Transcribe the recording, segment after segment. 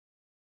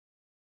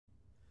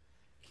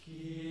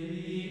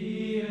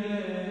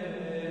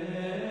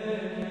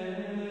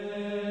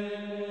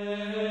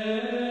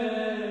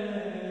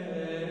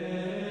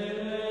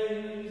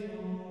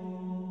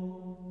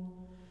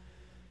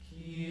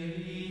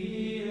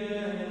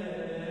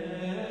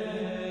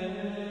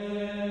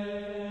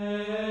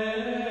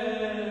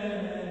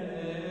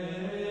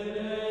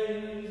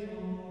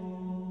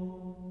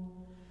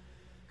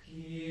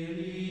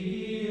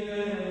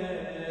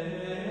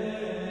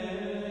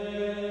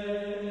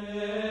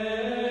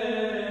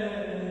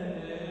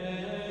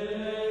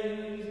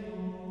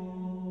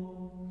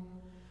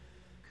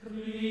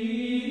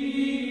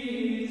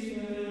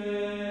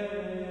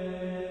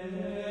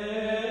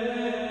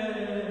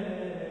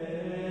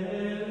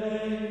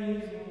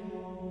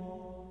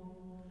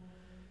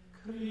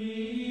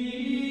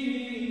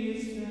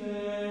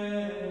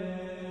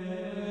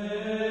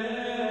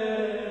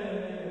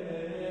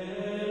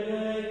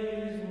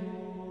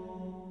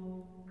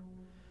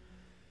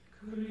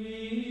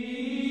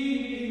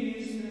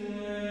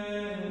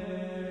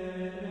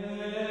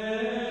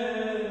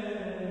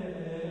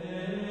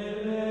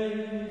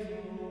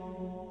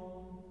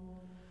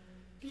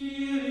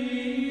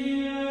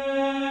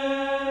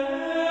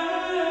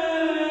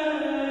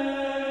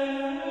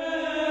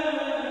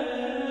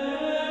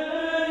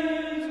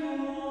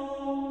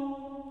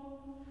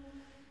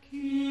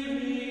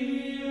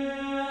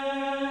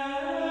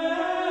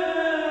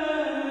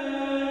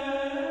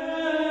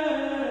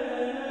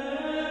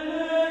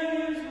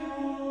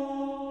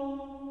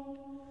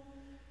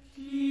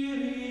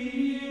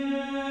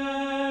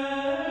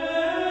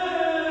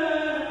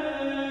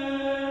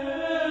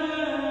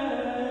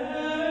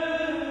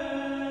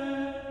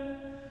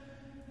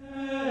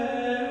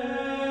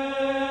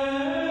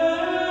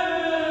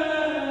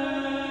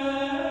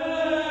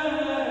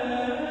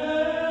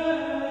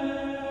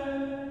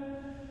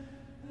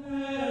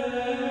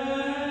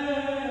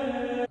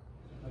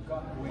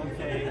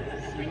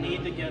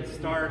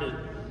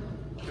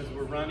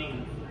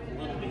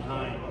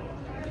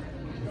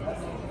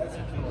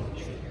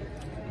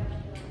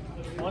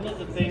One of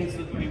the things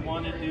that we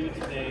want to do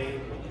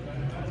today.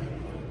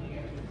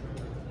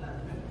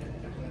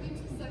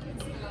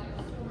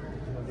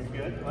 You're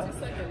good? What? 2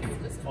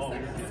 seconds. Just 2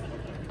 seconds.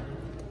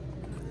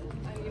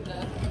 I need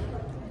that.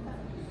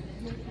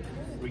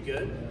 We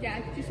good? Yeah,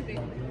 I think you should be.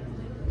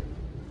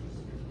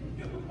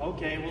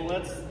 Okay, well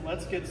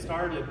let's get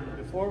started.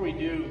 Before we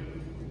do,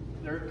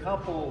 there are a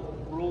couple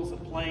rules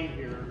of play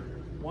here.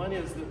 One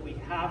is that we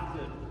have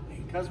to,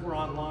 because we're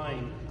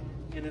online,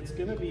 and it's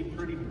going to be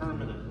pretty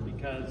permanent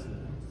because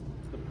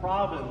the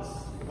province,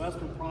 the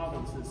Western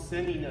Province, is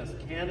sending us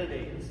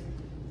candidates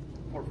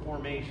for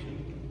formation.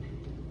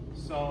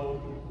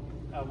 So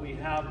we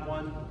have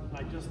one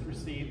I just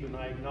received and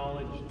I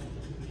acknowledged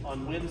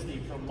on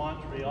Wednesday from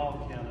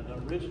Montreal, Canada,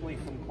 originally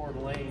from Coeur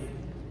d'Alene.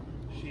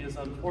 She is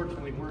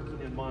unfortunately working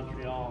in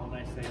Montreal, and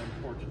I say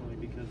unfortunately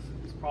because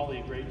it's probably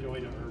a great joy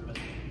to her, but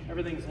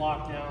everything's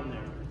locked down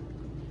there.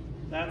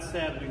 That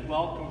said, we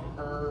welcome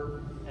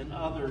her and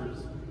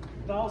others.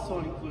 It also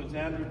includes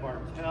Andrew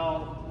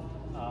Bartel,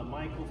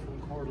 Michael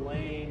from Coeur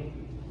d'Alene,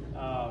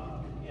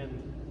 and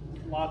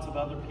lots of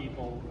other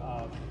people,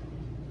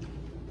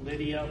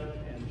 Lydia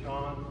and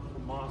John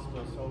from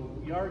Moscow. So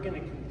we are going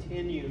to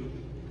continue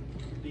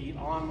the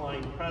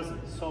online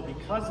presence. So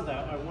because of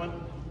that, I want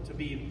to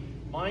be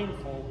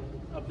mindful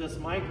of this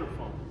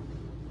microphone.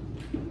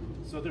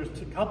 So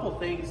there's a couple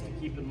things to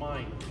keep in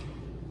mind.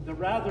 The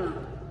rather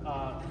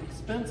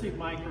expensive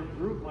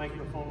group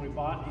microphone we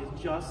bought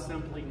is just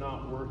simply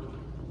not working.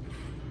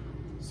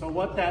 So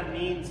what that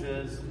means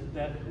is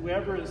that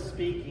whoever is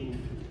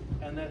speaking,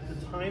 and at the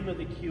time of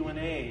the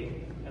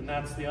Q&A, and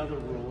that's the other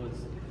rule,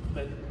 is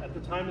that at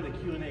the time of the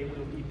Q&A,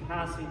 we'll be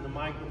passing the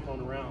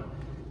microphone around.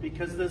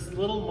 Because this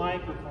little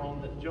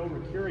microphone that Joe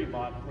Ricuri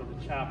bought for the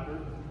chapter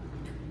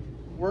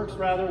works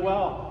rather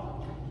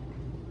well,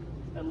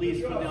 at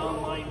least for the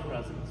online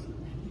presence.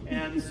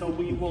 And so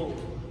we're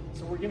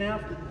going to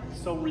have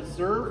to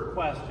reserve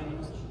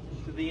questions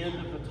to the end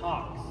of the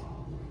talks.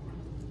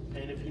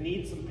 And if you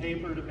need some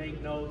paper to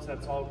make notes,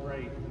 that's all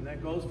great. And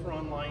that goes for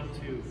online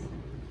too.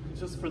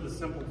 It's just for the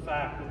simple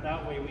fact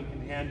that way we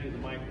can hand you the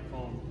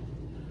microphone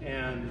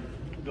and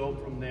go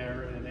from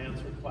there and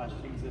answer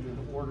questions in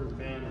an ordered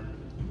manner.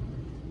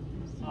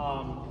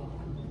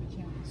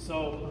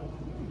 So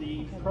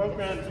the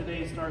program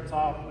today starts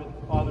off with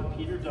Father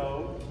Peter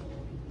Doe,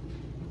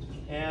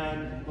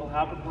 and we'll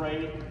have a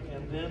break,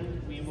 and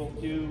then we will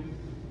do,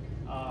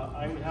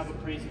 I would have a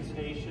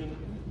presentation,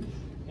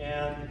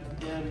 and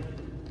then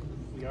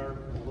we are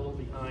a little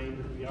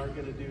behind. We are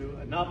going to do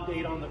an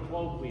update on the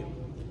colloquium.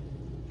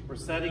 We're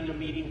setting a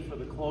meeting for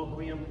the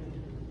colloquium,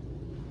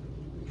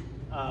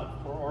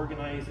 for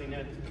organizing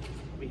it.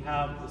 We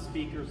have the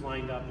speakers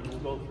lined up, and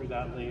we'll go through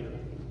that later.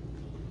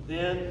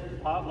 Then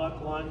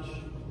potluck lunch,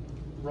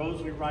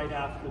 rosary right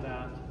after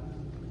that,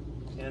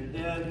 and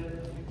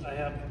then I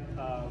have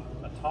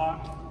a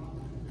talk,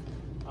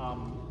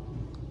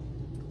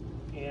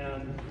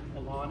 and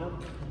Alana,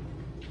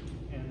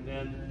 and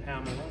then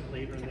Pamela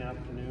later in the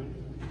afternoon,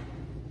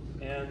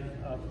 and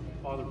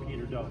Father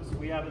Peter Doe. So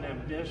we have an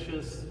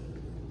ambitious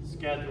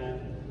schedule.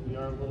 We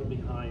are a little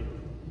behind.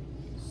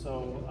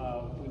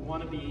 So we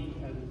want to be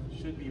and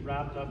should be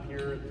wrapped up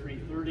here at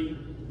 3:30,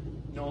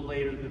 no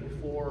later than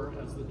 4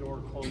 as the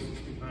door closes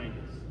behind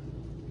us.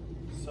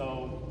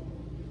 So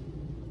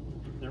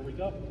there we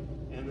go.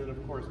 And then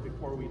of course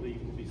before we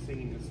leave we'll be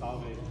singing the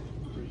Salve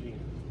Regina.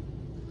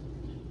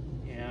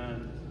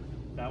 And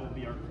that will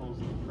be our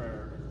closing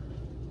prayer.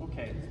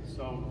 Okay,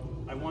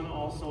 so I want to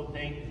also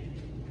thank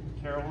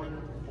Carolyn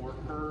for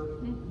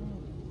her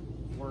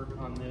work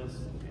on this,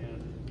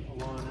 and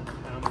Alana and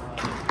Pamela.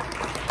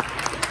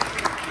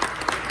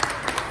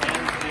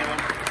 And Jim,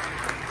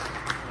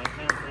 I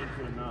can't thank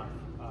you enough.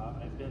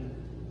 I've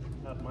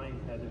had my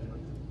head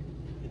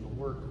in the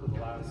work for the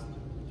last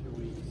 2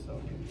 weeks, so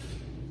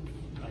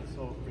I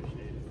so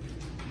appreciate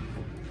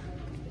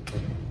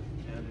it.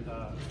 And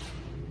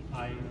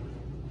I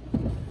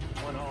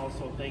want to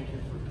also thank you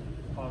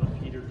for Father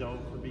Peter Doe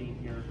for being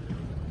here,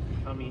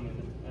 coming and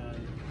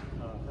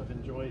have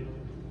enjoyed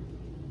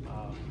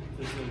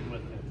visiting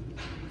with him.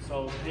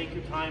 So take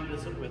your time,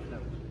 visit with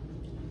him.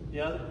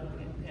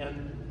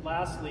 And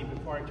lastly,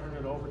 before I turn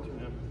it over to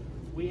him,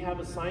 we have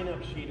a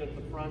sign-up sheet at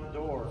the front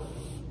door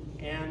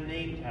and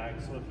name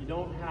tag. So if you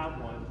don't have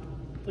one,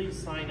 please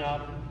sign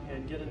up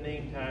and get a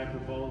name tag or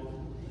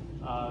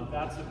both.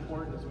 That's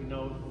important, as we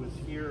know who is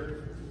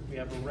here. We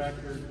have a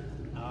record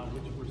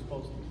which we're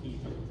supposed to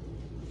keep.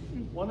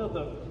 One of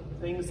the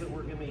things that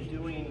we're going to be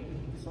doing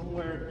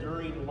somewhere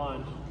during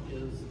lunch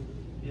is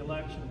the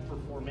election for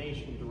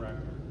formation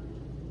director.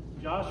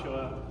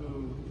 Joshua,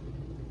 who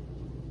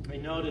I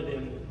noted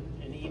in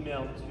an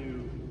email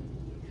to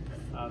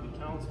the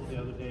council the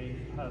other day,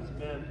 has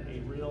been a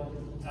real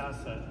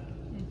asset.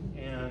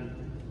 And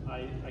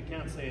I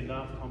can't say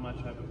enough how much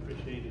I've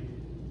appreciated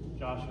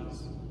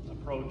Josh's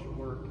approach,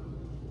 work,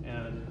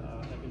 and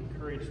I've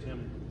encouraged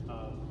him.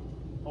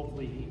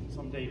 Hopefully he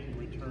someday can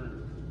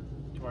return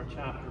to our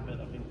chapter, but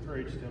I've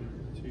encouraged him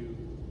to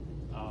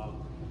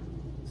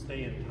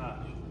stay in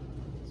touch.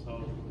 So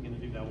I'm going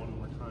to do that one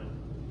more time.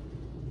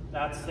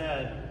 That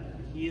said,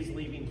 he is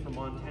leaving for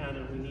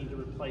Montana. We need to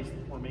replace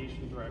the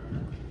formation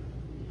director.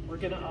 We're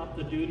going to up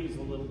the duties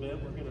a little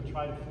bit. We're going to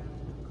try to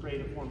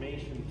create a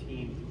formation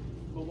team,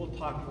 but we'll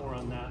talk more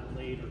on that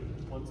later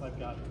once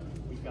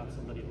we've got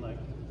somebody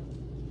elected.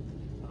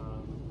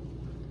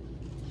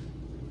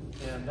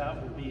 And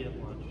that will be at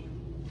lunch,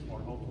 or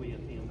hopefully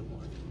at the end of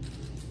lunch.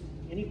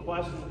 Any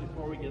questions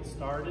before we get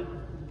started?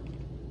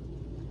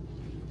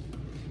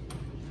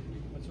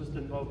 Let's just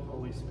invoke the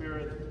Holy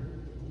Spirit,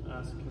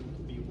 ask him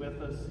to be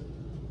with us,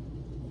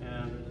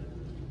 and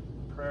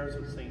prayers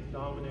of St.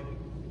 Dominic.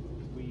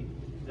 We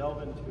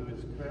delve into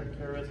his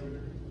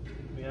charism.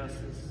 We ask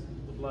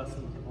the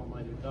blessings of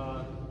Almighty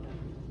God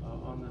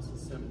on this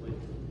assembly.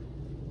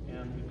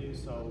 And we do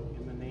so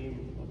in the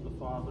name of the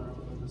Father,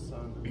 and the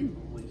Son, and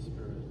the Holy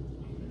Spirit.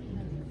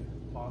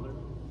 Father.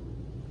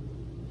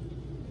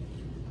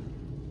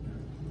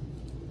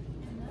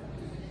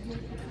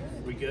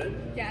 We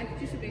good? Yeah,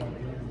 you should be.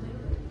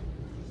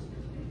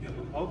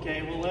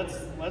 Okay, well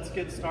let's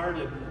get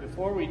started.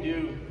 Before we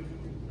do,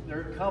 there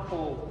are a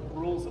couple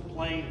rules of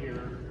play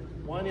here.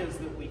 One is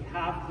that we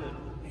have to,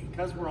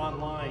 because we're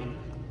online,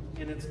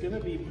 and it's going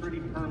to be pretty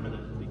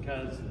permanent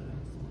because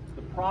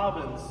the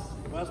province,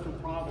 the Western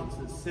Province,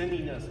 is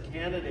sending us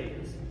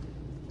candidates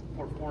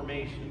for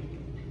formation.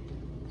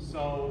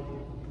 So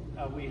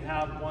we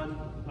have one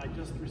I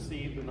just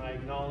received and I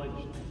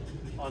acknowledged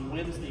on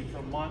Wednesday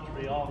from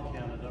Montreal,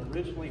 Canada,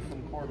 originally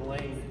from Coeur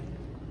d'Alene.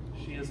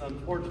 She is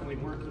unfortunately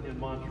working in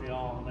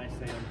Montreal, and I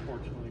say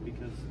unfortunately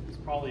because it's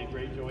probably a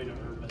great joy to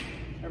her, but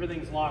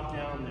everything's locked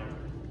down there.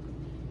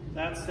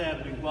 That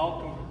said, we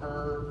welcome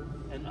her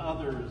and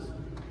others.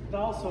 It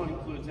also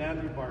includes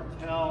Andrew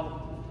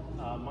Bartel,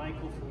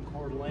 Michael from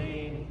Coeur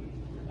d'Alene,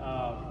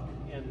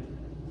 and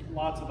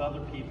lots of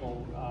other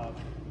people,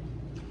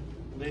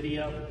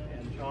 Lydia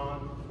and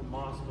John from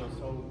Moscow.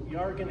 So we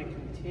are going to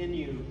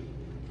continue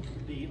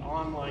the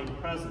online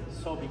presence.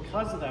 So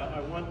because of that, I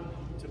want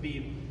to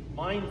be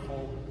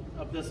mindful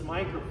of this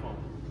microphone.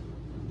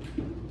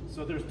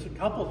 So there's a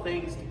couple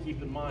things to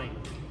keep in mind.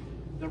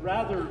 The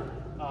rather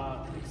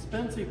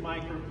expensive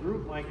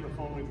group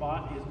microphone we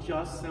bought is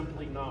just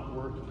simply not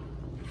working.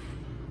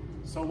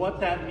 So what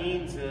that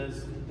means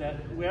is that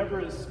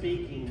whoever is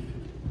speaking,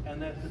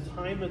 and at the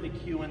time of the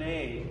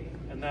Q&A,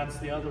 and that's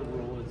the other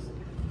rule, is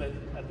that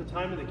at the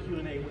time of the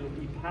Q&A, we'll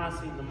be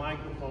passing the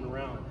microphone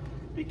around.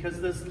 Because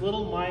this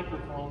little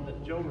microphone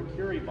that Joe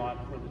Mercury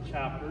bought for the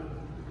chapter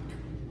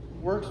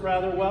works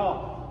rather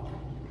well,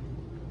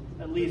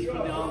 at least for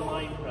the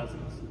online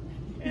presence.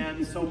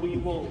 And so we're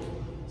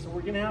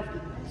going to have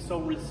to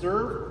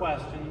reserve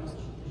questions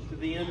to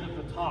the end of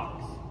the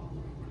talks.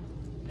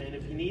 And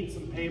if you need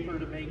some paper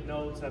to make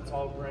notes, that's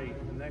all great.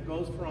 And that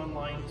goes for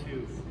online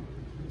too.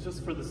 It's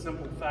just for the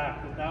simple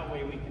fact that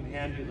way we can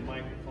hand you the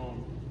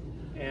microphone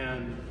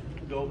and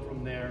go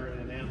from there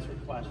and answer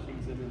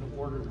questions in an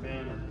ordered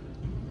manner.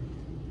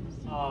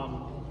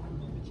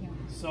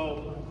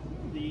 So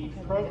the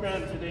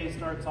program today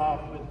starts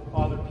off with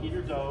Father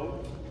Peter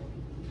Doe,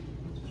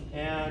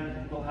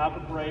 and we'll have a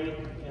break,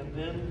 and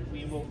then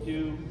we will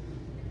do,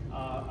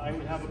 I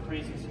would have a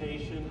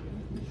presentation,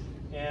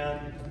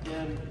 and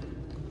then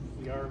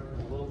we are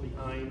a little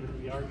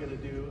behind. We are going to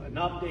do an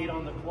update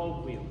on the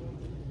colloquium.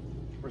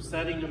 We're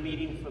setting a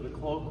meeting for the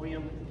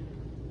colloquium,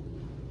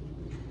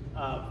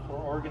 for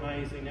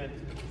organizing it.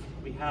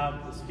 We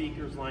have the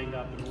speakers lined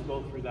up, and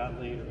we'll go through that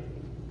later.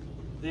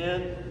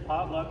 Then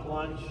potluck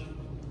lunch,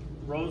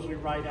 rosary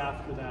right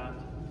after that,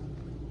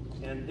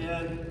 and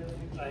then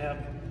I have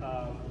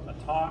a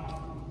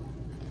talk,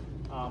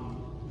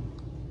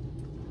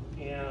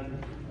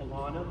 and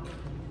Alana,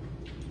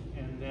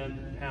 and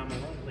then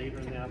Pamela later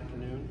in the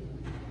afternoon,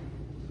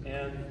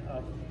 and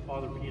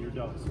Father Peter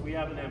Doe. So we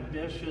have an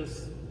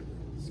ambitious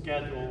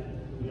schedule.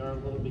 We are a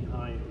little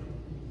behind.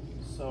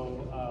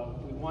 So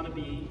we want to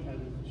be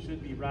and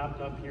should be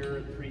wrapped up here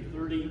at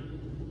 3:30,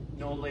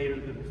 no later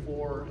than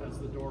 4 as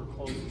the door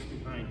closes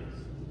behind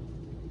us.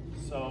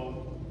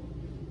 So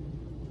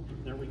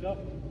there we go.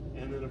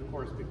 And then of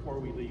course before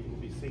we leave we'll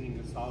be singing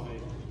the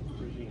Salve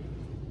Regina.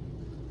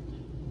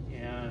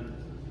 And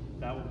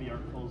that will be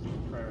our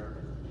closing prayer.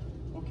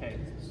 Okay,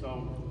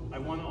 so I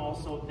want to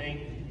also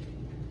thank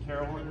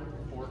Carolyn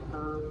for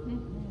her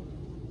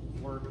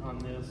work on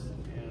this,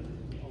 and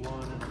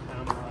Alana and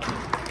Pamela.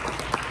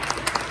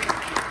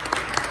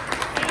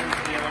 And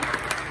Jim,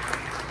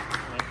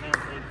 I can't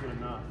thank you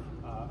enough.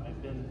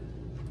 I've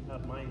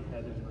had my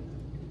head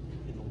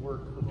in the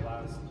work for the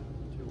last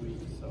 2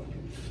 weeks, so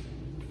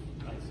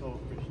I so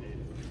appreciate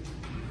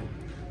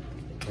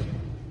it.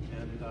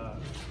 And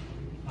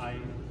I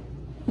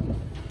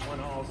want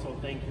to also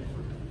thank you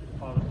for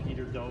Father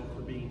Peter Doe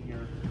for being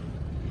here,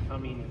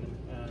 coming,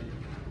 and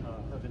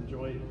have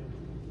enjoyed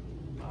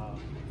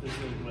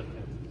visiting with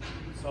him.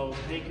 So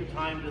take your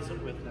time,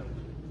 visit with him.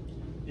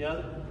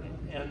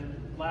 And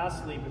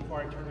lastly,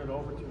 before I turn it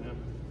over to him,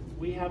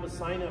 we have a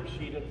sign-up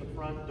sheet at the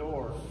front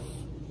door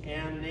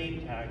and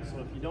name tag. So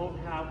if you don't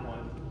have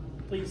one,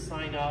 please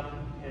sign up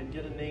and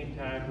get a name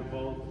tag or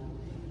both.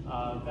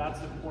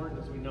 That's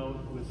important, as we know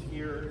who is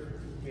here.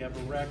 We have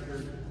a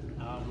record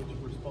which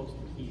we're supposed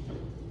to keep.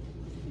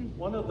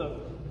 One of the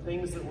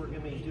things that we're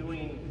going to be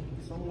doing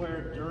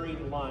somewhere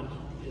during lunch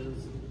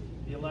is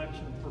the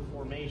election for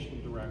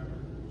formation director.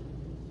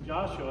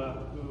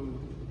 Joshua, who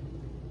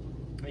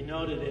I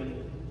noted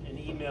in an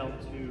email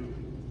to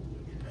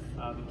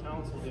the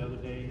council the other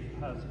day,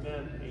 has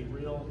been a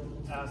real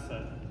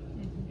asset.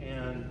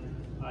 And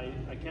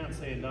I can't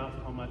say enough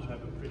how much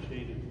I've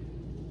appreciated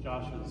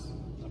Josh's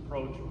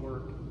approach,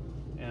 work,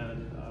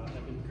 and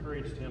I've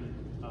encouraged him.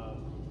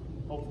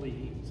 Hopefully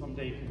he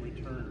someday can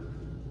return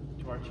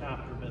to our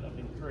chapter, but I've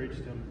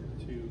encouraged him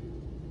to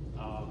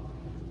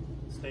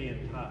stay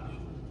in touch.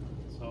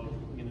 So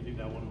I'm going to do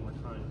that one more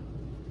time.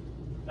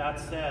 That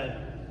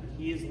said,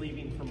 he is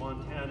leaving for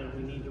Montana, and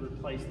we need to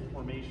replace the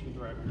formation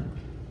director.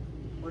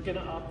 We're going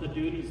to up the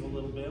duties a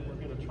little bit. We're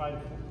going to try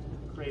to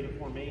create a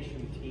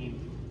formation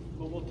team,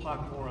 but we'll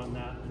talk more on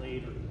that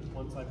later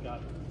once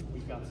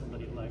we've got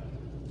somebody elected.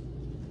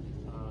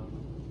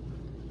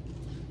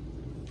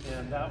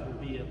 And that will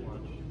be at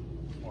lunch,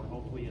 or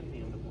hopefully at the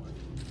end of lunch.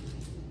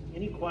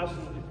 Any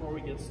questions before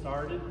we get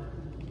started?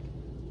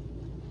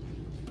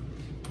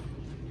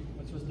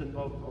 Let's just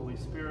invoke the Holy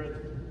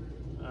Spirit,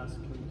 ask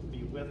him to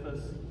be with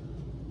us,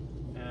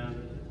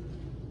 and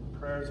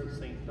prayers of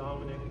St.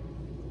 Dominic.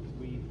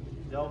 We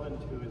delve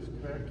into his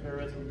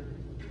charism.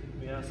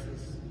 We ask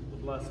the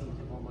blessings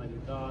of Almighty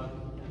God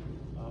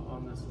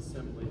on this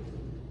assembly,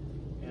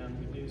 and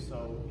we do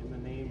so in the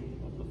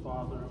name of the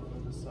Father,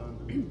 and the Son,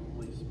 and the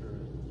Holy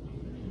Spirit.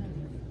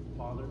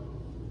 Father.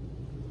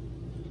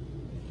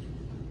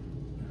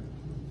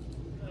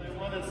 I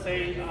want to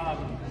say,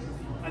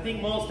 I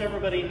think most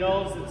everybody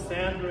knows that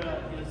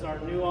Sandra is our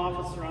new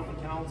officer on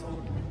the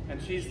council, and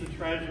she's the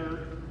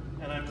treasurer,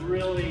 and I'm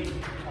really, and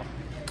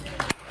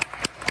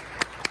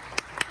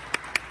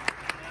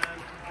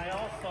I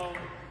also,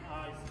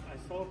 I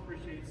so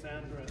appreciate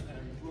Sandra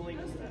and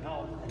willingness to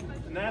help,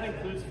 and that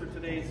includes for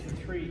today's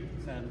retreat,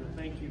 Sandra.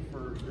 Thank you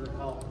for your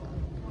help,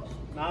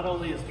 not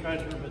only as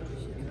treasurer, but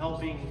in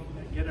helping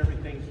get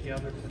everything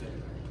together today.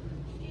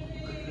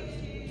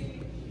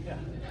 Yeah.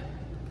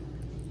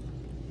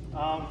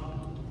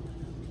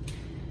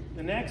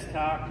 The next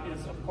talk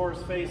is, of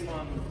course, based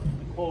on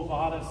the Quo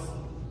Vadis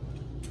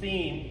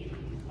theme.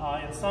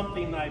 It's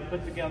something I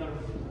put together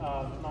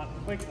not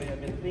quickly.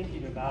 I've been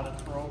thinking about it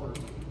for over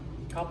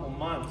a couple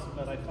months,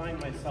 but I find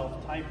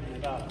myself typing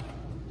it up.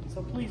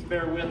 So please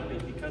bear with me,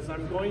 because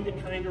I'm going to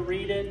kind of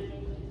read it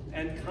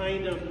and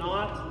kind of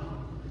not.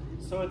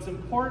 So it's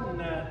important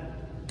that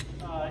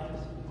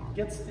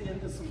gets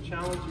into some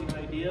challenging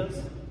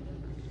ideas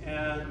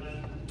and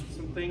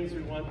some things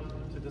we want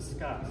to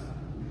discuss.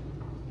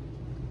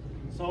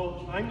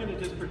 So I'm going to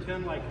just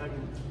pretend like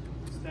I'm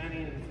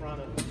standing in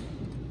front of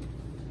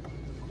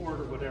a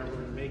court or whatever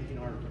and making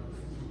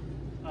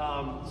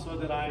arguments, so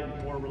that I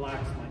more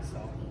relax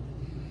myself.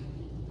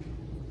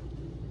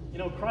 You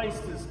know,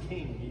 Christ is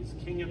King. He's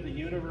King of the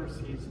universe.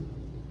 He's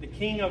the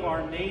King of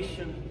our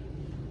nation,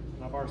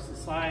 of our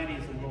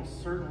societies, and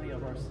most certainly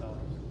of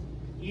ourselves.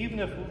 Even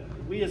if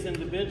we as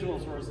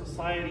individuals or as a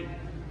society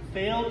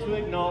fail to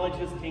acknowledge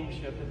his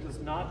kingship, it does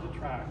not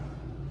detract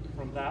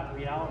from that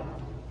reality.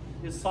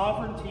 His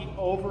sovereignty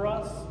over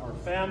us, our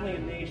family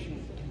and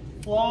nation,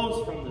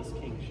 flows from this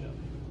kingship.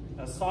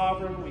 As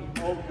sovereign, we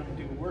owe him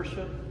due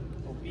worship,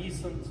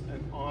 obeisance,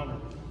 and honor.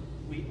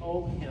 We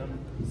owe him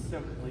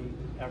simply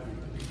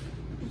everything.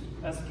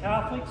 As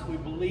Catholics, we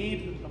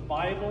believe that the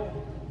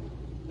Bible,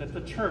 that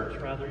the church,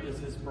 rather, is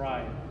his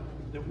bride,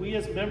 that we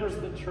as members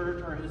of the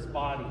church are his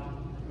body,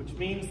 which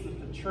means that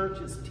the church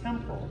is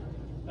temporal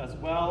as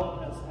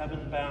well as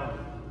heaven-bound,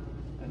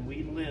 and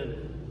we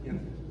live in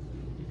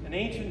it. An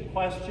ancient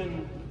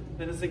question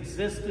that has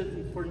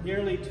existed for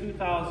nearly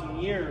 2,000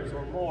 years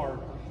or more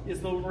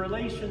is the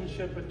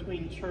relationship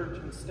between church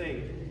and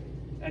state.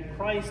 And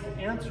Christ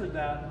answered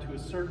that to a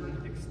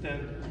certain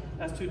extent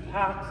as to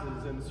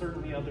taxes and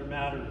certainly other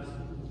matters,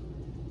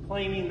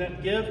 claiming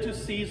that give to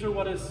Caesar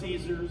what is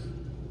Caesar's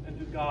and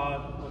to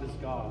God what is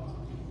God's.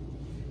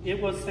 It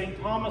was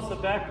St. Thomas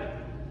of Becket,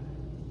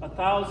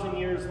 1,000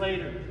 years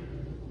later,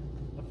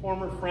 the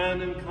former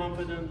friend and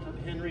confidant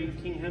of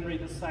King Henry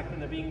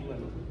II of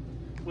England,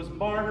 was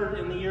martyred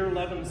in the year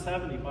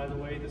 1170, by the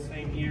way, the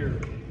same year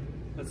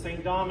that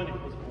St. Dominic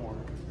was born.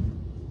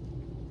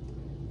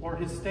 For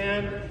his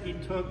stand he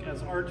took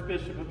as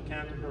Archbishop of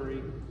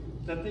Canterbury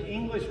that the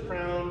English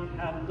crown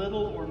had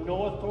little or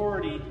no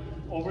authority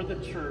over the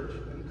church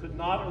and could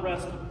not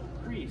arrest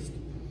a priest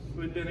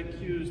who had been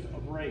accused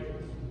of rape.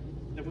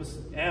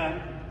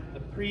 And the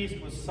priest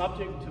was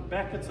subject to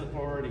Becket's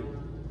authority,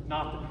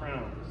 not the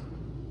crown's.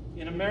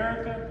 In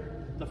America,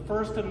 the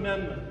First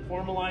Amendment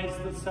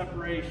formalized the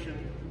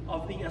separation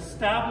of the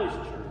established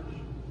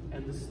church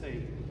and the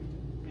state.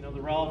 You know,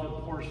 the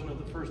relevant portion of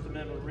the First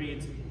Amendment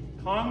reads,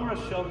 Congress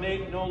shall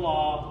make no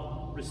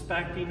law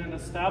respecting an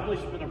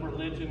establishment of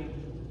religion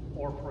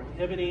or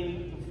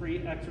prohibiting the free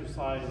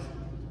exercise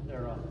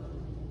thereof.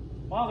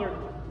 Father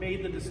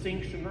made the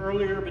distinction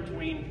earlier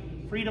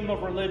between freedom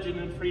of religion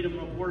and freedom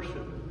of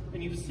worship.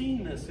 And you've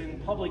seen this in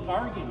public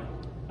argument.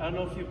 I don't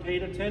know if you've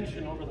paid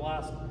attention over the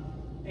last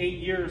 8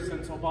 years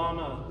since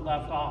Obama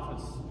left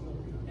office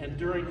and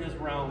during his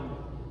realm,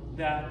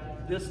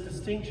 that this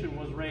distinction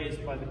was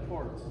raised by the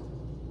courts.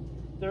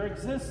 There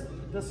exists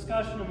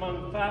discussion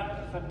among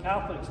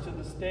Catholics to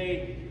this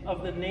day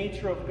of the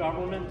nature of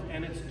government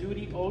and its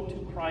duty owed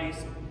to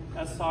Christ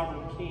as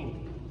sovereign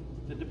king.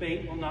 The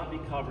debate will not be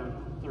covered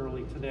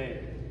thoroughly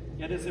today.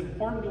 Yet it is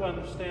important to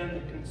understand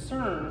the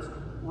concerns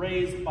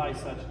raised by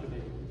such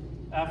debate.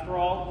 After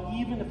all,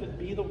 even if it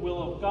be the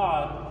will of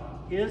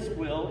God, his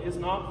will is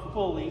not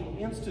fully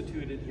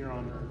instituted here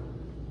on earth.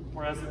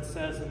 For as it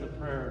says in the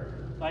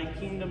prayer, thy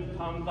kingdom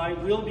come, thy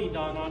will be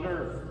done on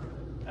earth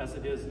as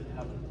it is in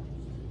heaven.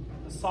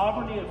 The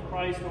sovereignty of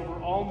Christ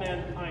over all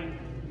mankind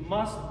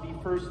must be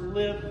first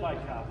lived by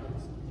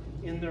Catholics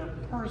in their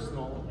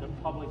personal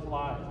and public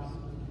lives.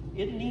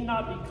 It need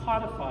not be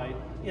codified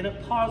in a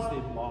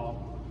positive law,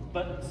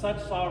 but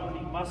such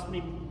sovereignty must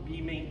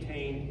be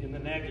maintained in the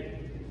negative.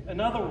 In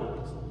other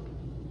words,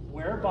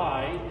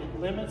 whereby it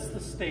limits the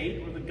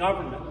state, or the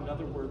government,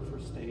 another word for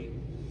state,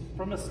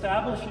 from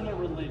establishing a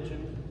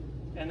religion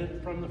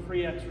and from the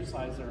free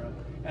exercise thereof,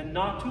 and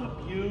not to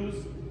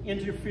abuse,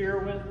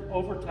 interfere with,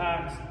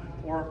 overtax,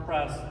 or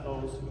oppress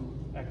those who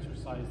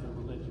exercise their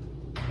religion.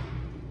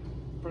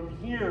 From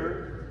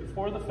here,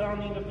 before the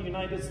founding of the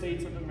United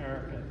States of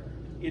America,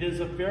 it is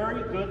a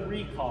very good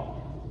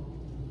recall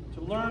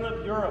to learn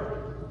of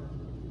Europe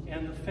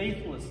and the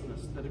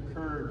faithlessness that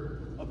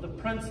occurred of the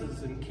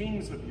princes and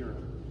kings of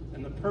Europe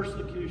and the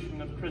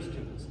persecution of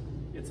Christians.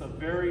 It's a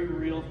very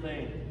real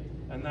thing,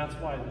 and that's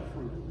why the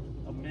fruit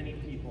of many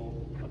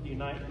people of the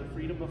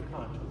freedom of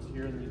conscience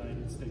here in the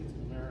United States of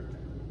America.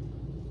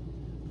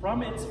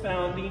 From its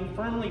founding,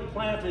 firmly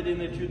planted in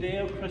the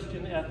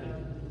Judeo-Christian ethic,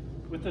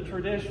 with the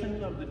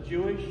tradition of the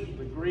Jewish,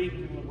 the Greek,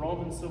 and the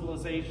Roman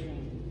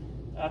civilization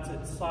at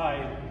its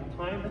side, the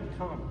time had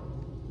come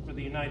for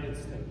the United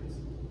States.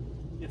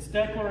 Its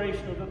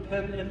declaration of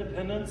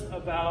independence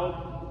avowed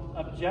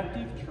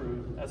objective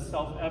truth as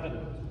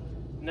self-evident.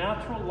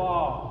 Natural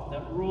law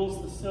that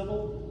rules the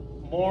civil,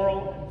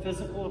 moral, and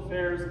physical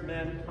affairs of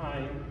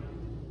mankind,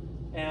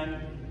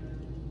 and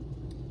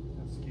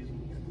let's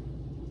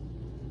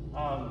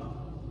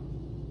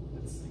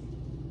see,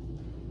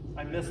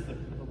 I missed the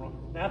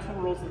wrong.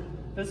 Natural rules of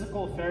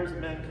physical affairs of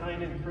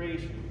mankind and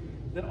creation,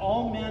 that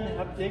all men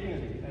have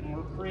dignity and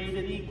were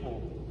created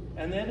equal,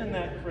 and that in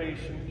that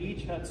creation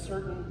each had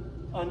certain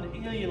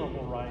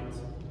unalienable rights,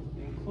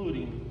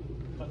 including,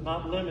 but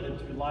not limited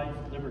to, life,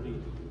 liberty,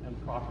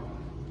 and property.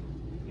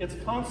 Its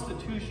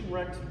Constitution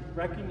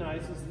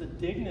recognizes the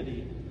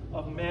dignity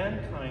of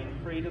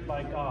mankind created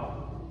by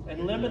God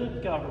and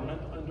limited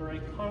government under a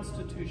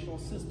constitutional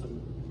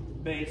system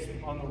based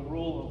on the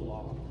rule of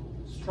law,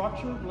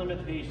 structured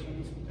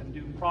limitations, and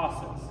due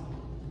process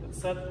that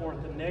set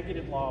forth a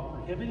negative law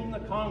prohibiting the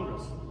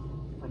Congress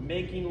from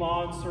making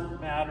law in certain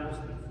matters.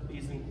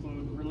 These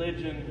include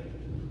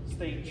religion,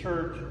 state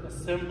church,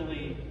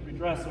 assembly,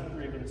 redress of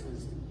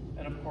grievances,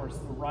 and of course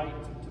the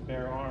right to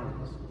bear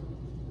arms.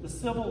 The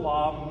civil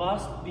law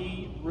must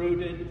be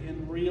rooted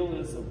in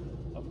realism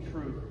of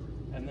truth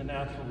and the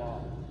natural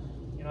law.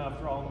 You know,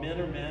 after all, men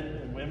are men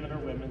and women are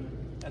women,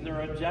 and there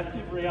are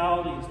objective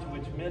realities to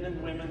which men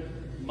and women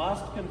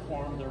must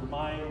conform their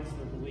minds,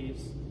 their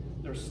beliefs,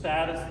 their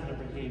status, and their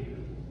behavior.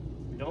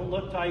 We don't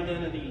look to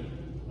identity,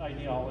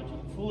 ideology,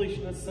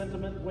 foolishness,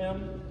 sentiment,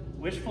 whim,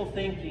 wishful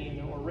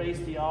thinking, or race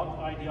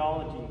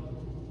ideology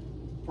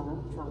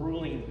for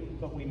ruling,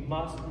 but we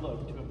must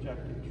look to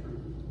objective truth.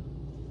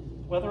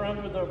 Whether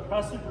under the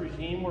oppressive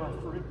regime or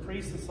a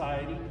free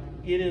society,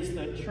 it is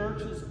the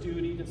church's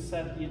duty to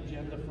set the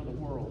agenda for the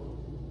world,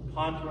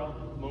 contra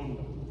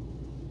mundum.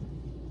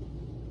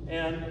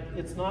 And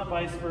it's not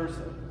vice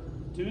versa.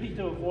 Duty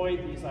to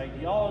avoid these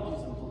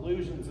ideologies and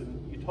delusions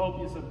and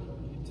utopias of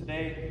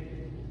today,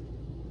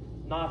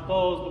 not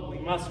those, but we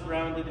must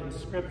ground it in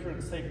scripture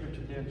and sacred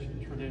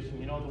tradition.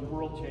 You know, the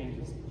world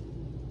changes,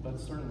 but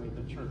certainly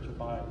the church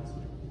abides.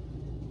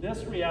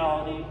 This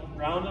reality,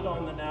 grounded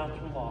on the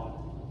natural law,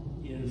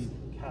 is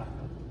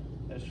Catholic.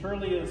 As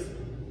surely as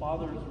the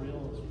Father is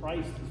real, as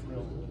Christ is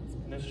real,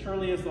 and as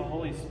surely as the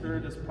Holy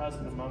Spirit is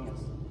present among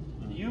us.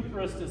 The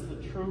Eucharist is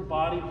the true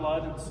body,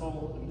 blood, and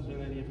soul and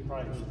divinity of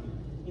Christ.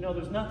 You know,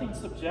 there's nothing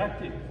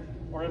subjective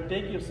or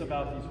ambiguous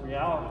about these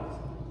realities,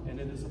 and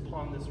it is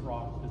upon this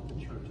rock that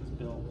the church is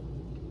built.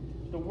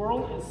 The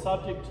world is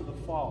subject to the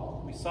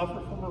fall. We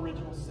suffer from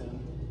original sin.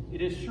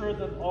 It is sure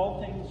that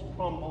all things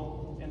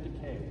crumble and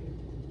decay.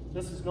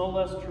 This is no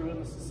less true in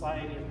the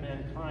society of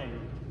mankind,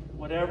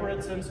 whatever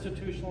its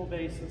institutional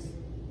basis,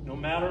 no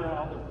matter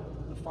how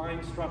the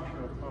defined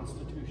structure of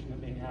constitution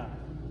it may have.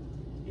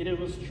 It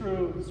was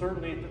true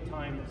certainly at the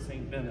time of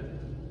St.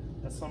 Benedict.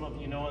 As some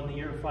of you know, in the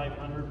year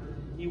 500,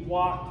 he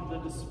walked the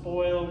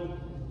despoiled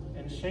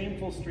and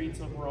shameful streets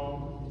of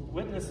Rome,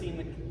 witnessing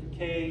the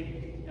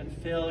decay and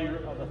failure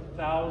of a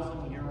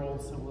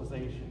 1,000-year-old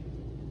civilization.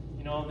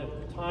 You know,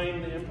 at the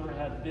time the emperor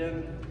had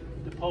been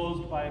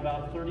deposed by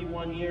about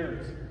 31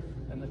 years,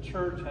 and the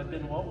church had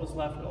been what was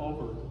left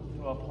over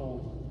to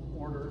uphold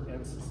order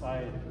and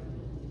society.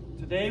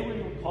 Today we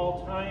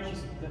recall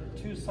times that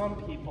to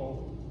some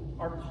people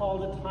are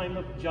called a time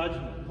of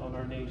judgment on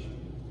our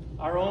nation,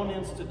 our own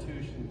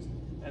institutions,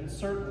 and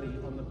certainly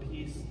on the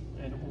peace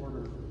and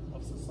order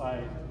of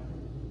society.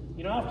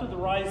 You know, after the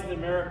rise of the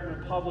American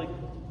Republic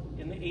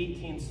in the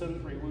 18th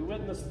century, we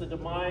witnessed the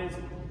demise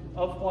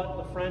of what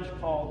the French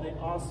called the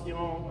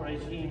Ancien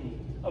Régime,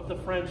 of the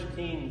French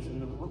kings in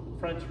the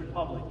French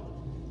Republic,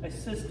 a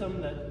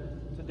system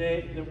that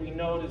today that we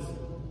know is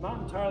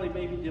not entirely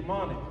maybe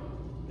demonic,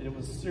 but it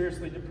was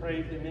seriously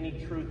depraved in any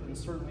truth and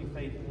certainly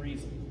faith and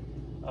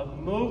reason. A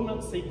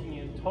movement seeking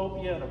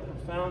utopia at a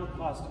profound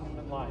cost to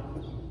human life,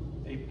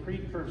 a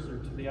precursor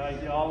to the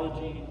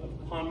ideology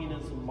of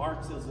communism,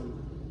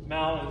 Marxism,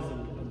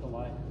 Maoism, and the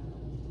like.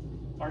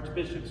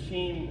 Archbishop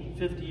Sheen,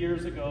 50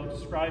 years ago,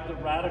 described the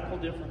radical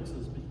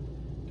differences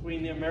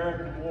between the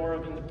American War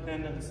of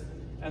Independence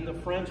and the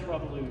French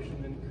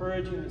Revolution,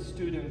 encouraging the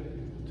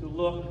student to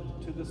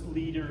look to the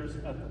leaders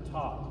at the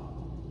top.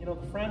 You know,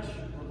 the French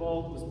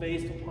Revolt was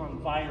based upon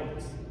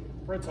violence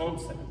for its own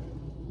sake,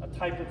 a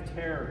type of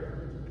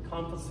terror, the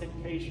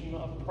confiscation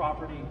of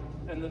property,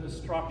 and the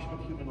destruction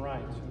of human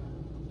rights,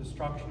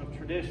 destruction of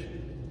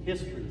tradition,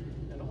 history,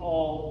 and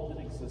all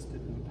that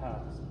existed in the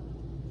past.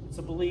 It's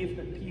a belief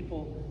that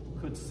people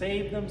could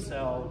save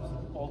themselves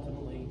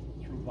ultimately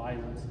through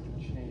violence and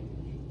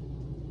change.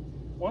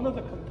 One of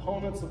the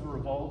proponents of the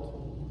revolt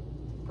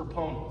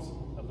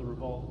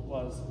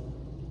was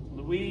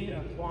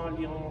Louis-Antoine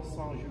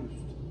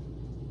Saint-Just,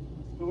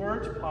 who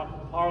urged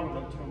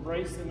Parliament to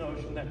embrace the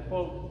notion that,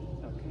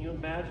 quote, now can you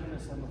imagine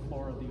this on the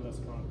floor of the U.S.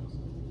 Congress?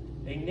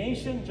 A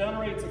nation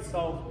generates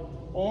itself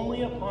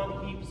only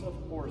upon heaps of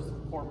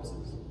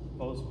corpses,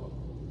 close quote.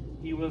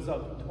 He was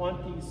of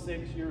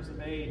 26 years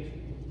of age,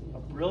 a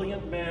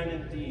brilliant man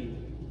indeed,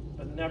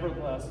 but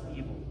nevertheless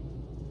evil.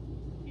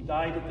 He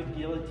died at the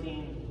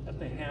guillotine at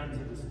the hands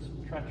of his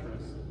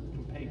treacherous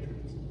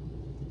compatriots.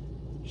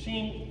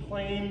 Sheen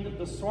claimed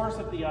the source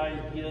of the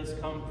ideas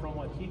come from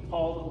what he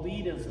called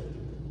elitism,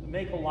 that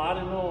make a lot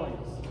of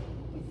noise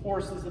and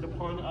forces it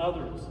upon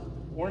others,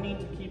 warning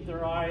to keep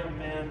their eye on the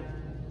man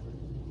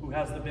who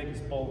has the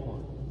biggest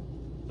bullhorn.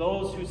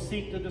 Those who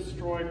seek to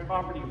destroy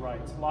property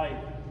rights, life,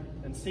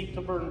 and seek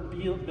to burn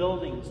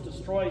buildings,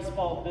 destroy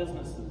small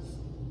businesses,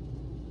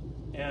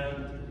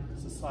 and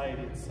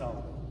society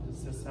itself.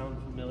 Does this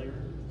sound familiar?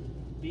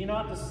 Be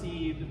not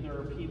deceived, there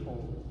are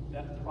people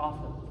that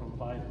profit from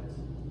violence.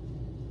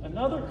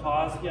 Another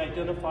cause he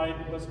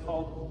identified was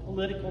called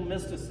political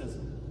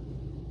mysticism.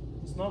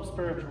 There's no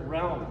spiritual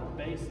realm or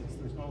basis.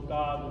 There's no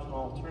God, there's no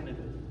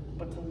alternative,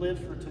 but to live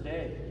for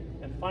today.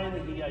 And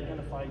finally, he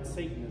identified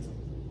Satanism,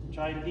 which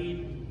I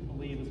indeed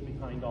believe is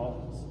behind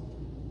all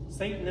this.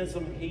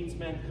 Satanism hates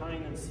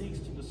mankind and seeks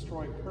to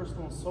destroy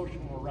personal and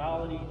social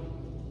morality,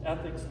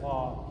 ethics,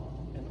 law,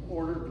 and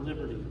ordered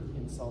liberty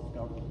in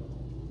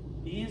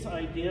self-government. These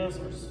ideas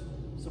are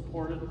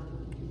supported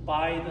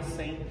by the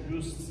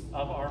Saint-Justs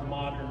of our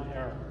modern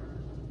era,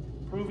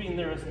 proving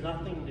there is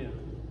nothing new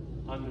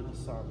under the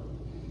sun.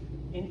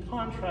 In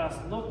contrast,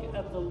 look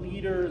at the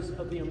leaders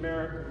of the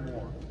American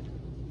War.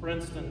 For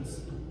instance,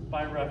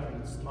 by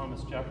reference,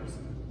 Thomas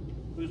Jefferson,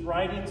 whose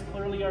writings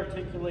clearly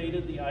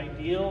articulated the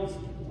ideals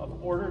of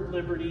ordered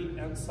liberty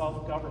and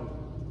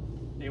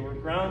self-government. They were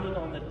grounded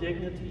on the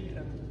dignity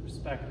and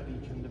respect of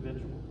each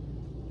individual,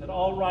 that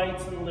all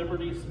rights and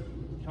liberties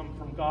come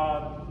from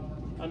God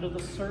under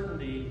the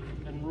certainty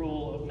and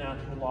rule of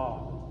natural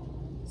law,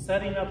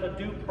 setting up a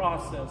due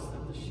process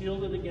that was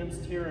shielded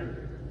against tyranny,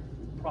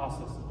 the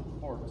process of the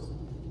courts.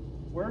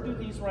 Where do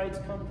these rights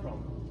come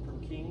from? From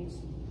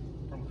kings?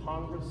 From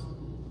Congress?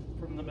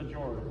 From the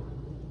majority?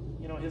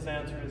 You know, his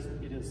answer is,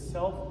 it is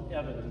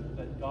self-evident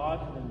that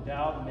God had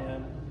endowed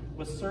men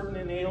with certain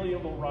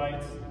inalienable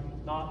rights,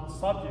 not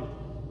subject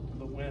to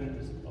the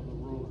whims of the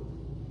ruler.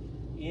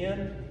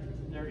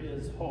 There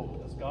is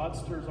hope, as God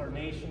stirs our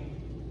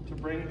nation to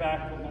bring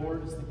back the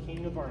Lord as the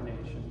King of our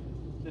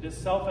nation. It is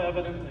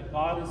self-evident that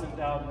God has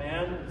endowed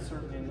man with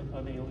certain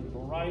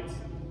inalienable rights,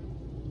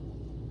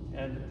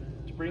 and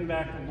to bring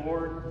back the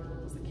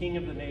Lord as the King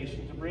of the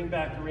nation, to bring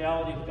back the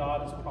reality of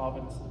God as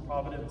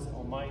providence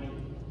almighty,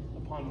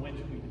 upon which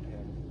we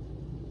depend.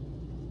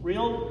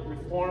 Real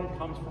reform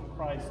comes from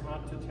Christ,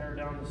 not to tear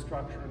down the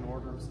structure and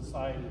order of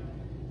society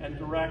and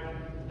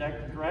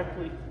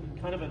directly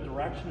kind of a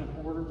direction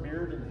of order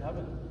mirrored in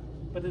heaven.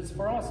 But it's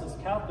for us as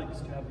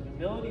Catholics to have the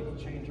humility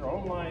to change our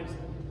own lives,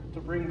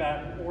 to bring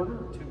back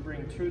order, to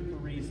bring truth to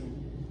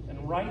reason,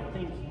 and right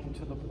thinking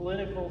to the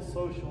political,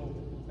 social,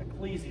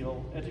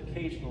 ecclesial,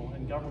 educational,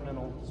 and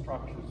governmental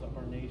structures of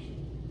our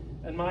nation.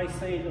 And my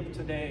saint of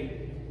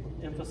today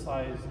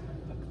emphasized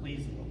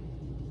ecclesial.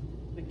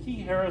 The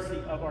key heresy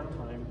of our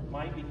time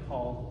might be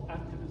called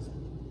activism,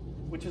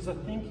 which is a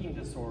thinking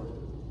disorder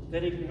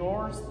that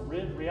ignores the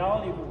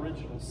reality of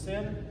original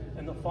sin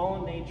and the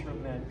fallen nature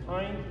of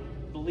mankind,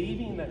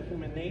 believing that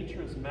human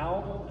nature is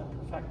malleable and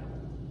perfectible,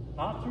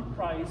 not through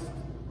Christ,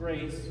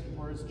 grace,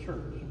 or his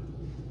church,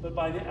 but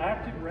by the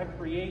active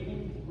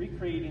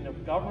recreating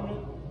of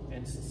government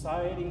and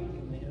society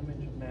in the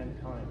image of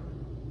mankind,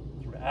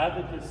 through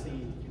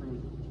advocacy,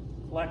 through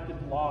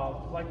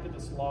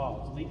collectivist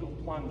laws, legal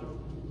plunder,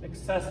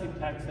 excessive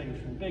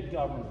taxation, big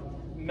government,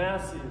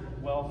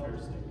 massive welfare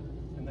state,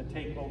 and the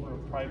takeover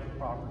of private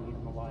property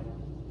and the like.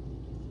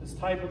 This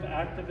type of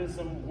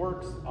activism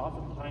works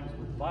oftentimes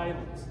with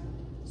violence,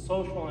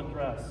 social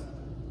unrest,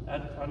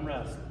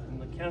 and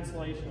the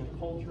cancellation of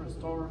culture,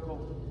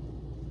 historical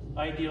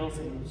ideals,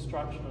 and the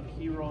destruction of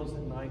heroes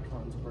and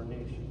icons of our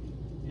nation.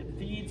 It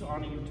feeds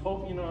on a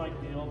utopian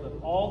ideal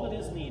that all that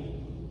is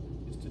needed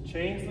is to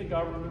change the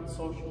government,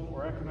 social,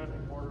 or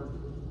economic order,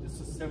 is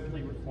to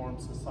simply reform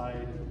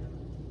society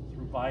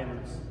through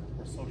violence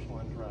or social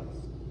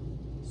unrest.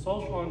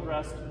 Social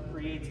unrest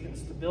creates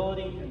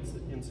instability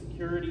and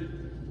insecurity.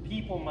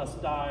 People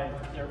must die,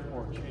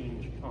 therefore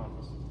change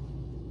comes.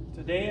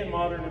 Today in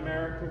modern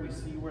America, we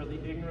see where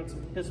the ignorance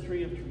of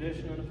history, of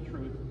tradition, and of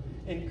truth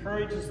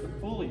encourages the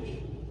foolish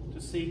to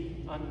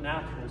seek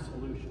unnatural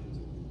solutions.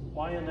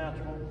 Why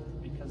unnatural?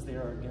 Because they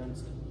are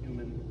against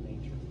human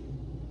nature.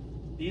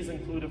 These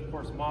include, of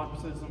course,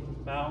 Marxism,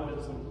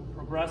 Maoism,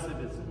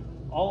 progressivism,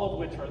 all of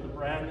which are the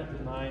brand that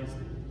denies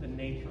the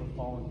nature of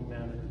fallen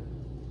humanity.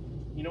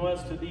 You know,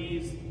 as to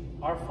these,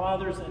 our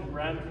fathers and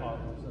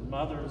grandfathers and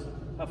mothers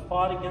have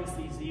fought against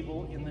these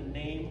evil in the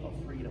name of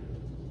freedom.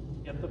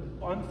 Yet the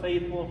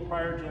unfaithful of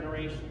prior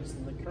generations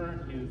and the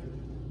current youth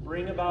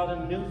bring about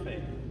a new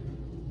faith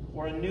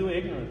or a new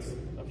ignorance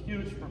of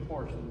huge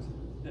proportions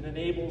that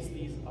enables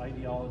these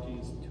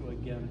ideologies to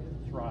again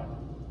thrive.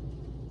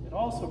 It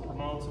also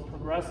promotes a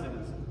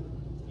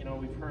progressivism. You know,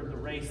 we've heard the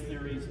race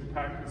theories and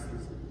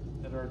practices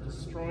that are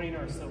destroying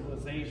our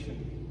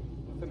civilization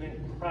with an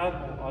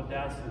incredible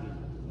audacity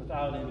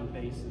without any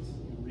basis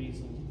in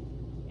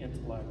reason,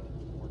 intellect,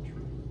 or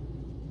truth.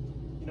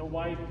 You know,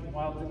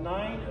 while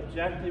denying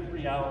objective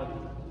reality,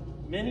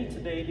 many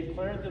today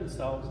declare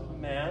themselves a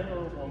man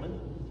or a woman,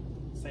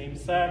 same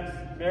sex,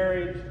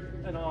 marriage,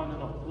 and on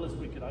and on. The list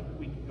we could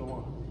go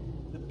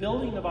on. The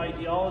building of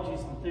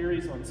ideologies and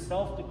theories on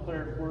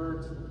self-declared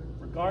words,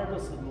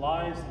 regardless of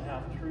lies and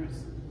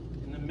half-truths,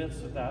 in the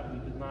midst of that,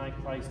 we deny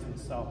Christ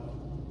himself.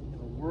 And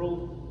the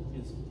world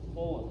is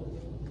full of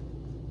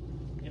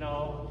it. You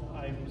know,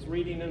 I was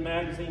reading in a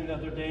magazine the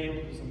other day,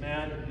 it was a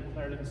man who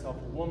declared himself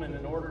a woman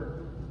in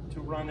order to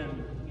run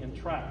in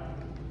track.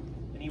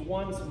 And he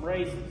won some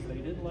races. They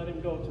didn't let him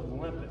go to the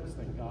Olympics,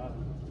 thank God.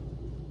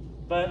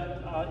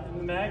 But in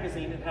the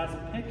magazine, it has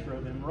a picture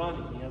of him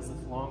running. He has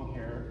this long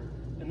hair.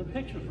 And the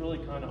picture's really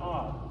kind of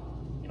odd.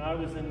 You know, I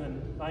was in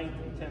the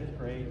 9th and 10th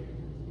grade.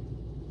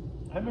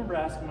 I remember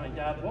asking my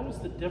dad, what was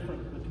the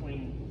difference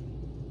between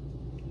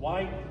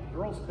why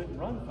girls couldn't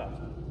run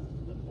faster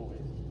than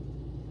boys?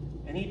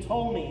 And he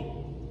told me,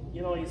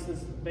 you know, he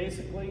says,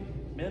 basically,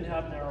 men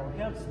have narrow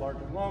hips,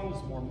 larger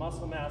lungs, more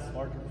muscle mass,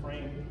 larger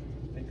frame,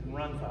 and can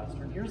run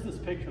faster. And here's this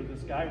picture of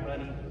this guy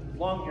running,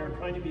 long hair,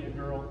 trying to be a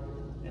girl,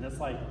 and it's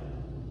like,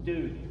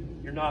 dude,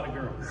 you're not a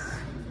girl.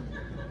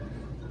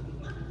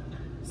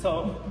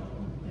 So,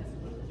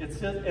 it's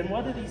just, and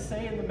what did he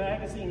say in the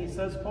magazine? He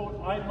says, quote,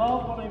 I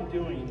love what I'm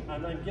doing,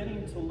 and I'm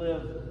getting to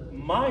live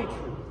my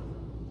truth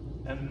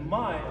and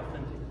my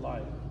authentic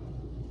life.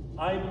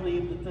 I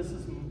believe that this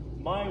is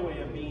my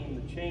way of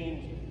being the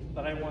change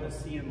that I want to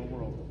see in the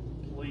world.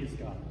 Please,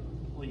 God,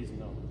 please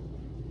no.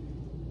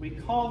 We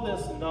call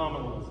this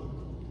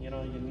nominalism. You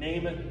know, you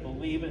name it,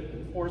 believe it,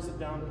 and force it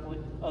down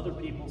other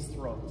people's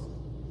throats.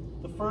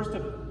 The first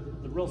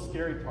of the real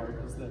scary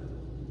part is that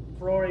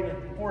throwing it,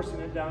 forcing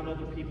it down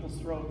other people's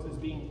throats is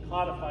being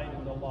codified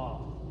into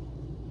law.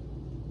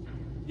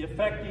 The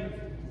effective,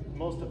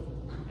 most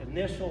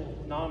initial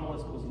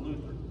nominalist was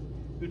Luther,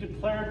 who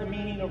declared the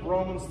meaning of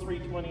Romans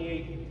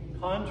 3:28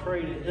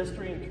 contrary to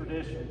history and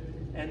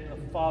tradition and the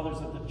fathers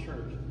of the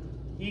church.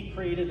 He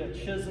created a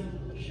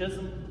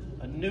schism,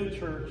 a new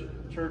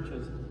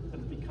churches that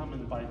have become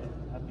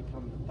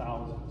the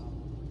thousands.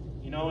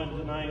 You know, in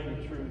denying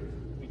the truth,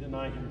 we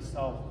deny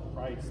himself,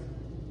 Christ.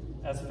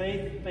 As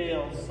faith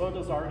fails, so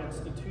does our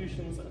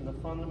institutions and the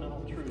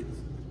fundamental truths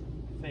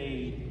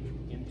fade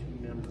into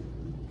memory.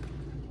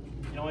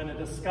 You know, in a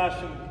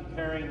discussion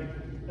comparing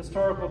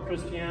historical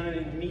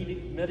Christianity,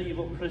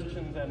 medieval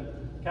Christians, and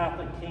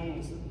Catholic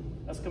kings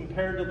as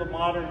compared to the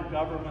modern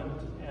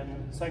government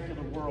and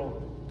secular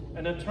world,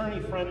 an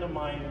attorney friend of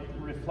mine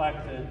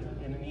reflected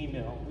in an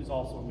email, who's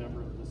also a member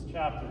of this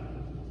chapter.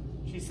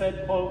 She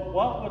said, quote,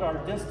 what would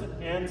our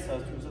distant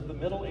ancestors of the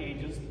Middle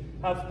Ages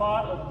have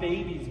thought of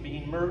babies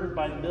being murdered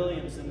by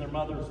millions in their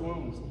mother's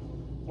wombs,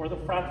 or the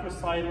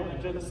fratricidal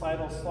and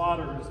genocidal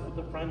slaughters of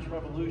the French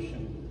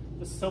Revolution,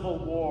 the Civil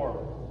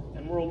War,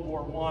 and World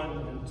War I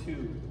and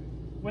II?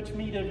 Which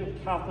medieval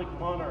Catholic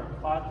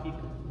monarch thought he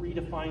could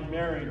redefine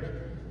marriage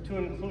to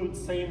include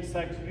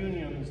same-sex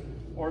unions,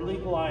 or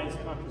legalize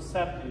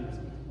contraceptives,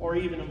 or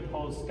even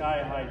impose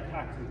sky-high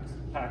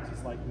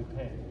taxes like we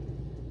pay?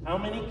 How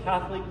many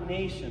Catholic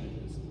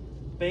nations,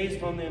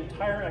 based on the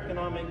entire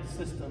economic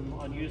system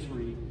on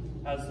usury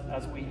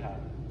as we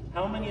have?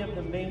 How many of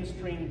the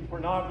mainstream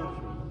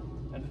pornography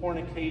and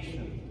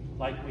fornication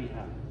like we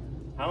have?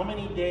 How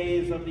many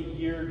days of the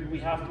year do we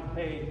have to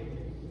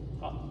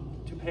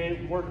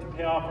work to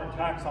pay off our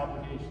tax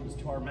obligations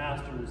to our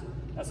masters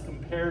as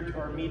compared to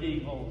our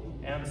medieval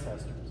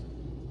ancestors?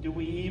 Do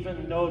we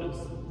even notice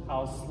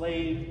how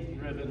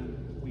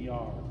slave-driven we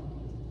are?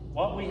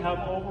 What we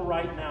have over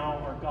right now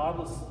are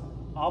godless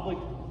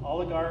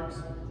oligarchs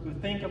who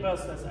think of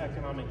us as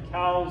economic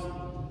cows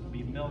to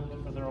be milked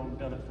for their own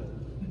benefit,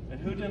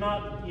 and who do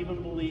not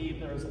even believe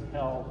there is a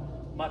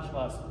hell, much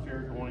less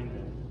fear going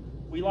there.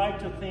 We like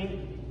to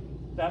think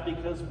that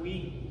because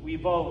we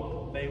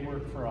vote, they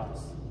work for us.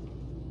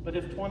 But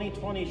if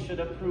 2020 should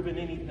have proven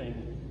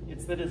anything,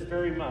 it's that it's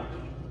very much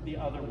the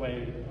other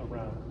way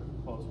around,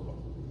 close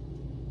quote.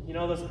 You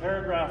know, this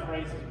paragraph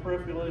raises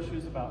peripheral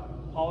issues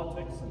about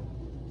politics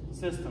and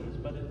systems,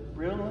 but it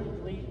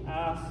brilliantly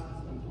asks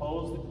and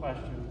poses the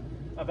question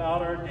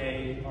about our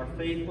day, our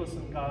faithless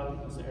and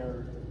godless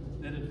error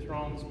that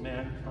enthrones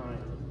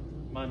mankind,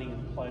 money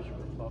and pleasure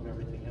above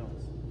everything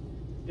else.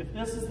 If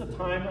this is the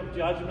time of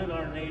judgment in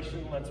our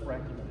nation, let's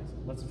recognize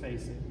it, let's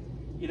face it.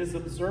 It is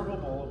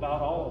observable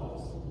about all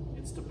of us.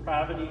 It's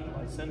depravity,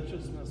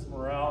 licentiousness,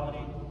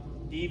 morality,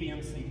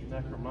 deviancy,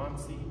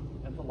 necromancy,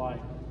 and the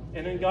like.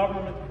 And in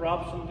government,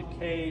 corruption,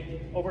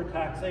 decay,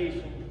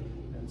 overtaxation,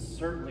 and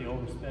certainly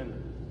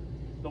overspending.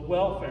 The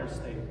welfare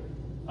state,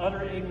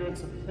 utter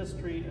ignorance of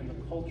history and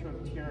the culture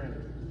of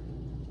tyranny.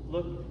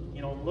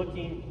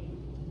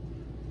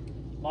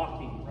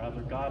 Locking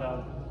God out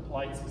of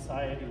polite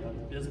society, out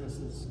of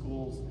businesses,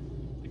 schools,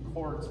 the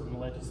courts, and the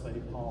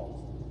legislative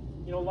halls.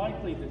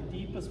 Likely the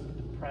deepest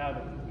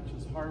depravity, which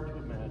is hard to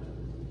imagine,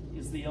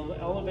 is the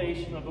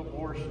elevation of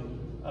abortion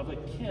of a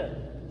kid,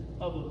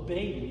 of a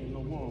baby in the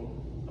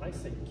womb, and I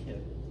say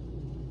kid,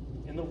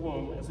 in the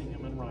womb as a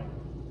human right.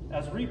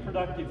 As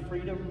reproductive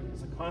freedom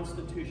is a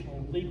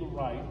constitutional legal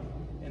right,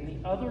 and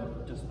the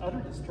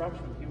utter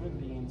destruction of human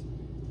beings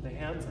at the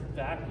hands of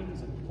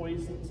vacuums and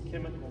poisons,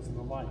 chemicals, and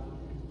the like.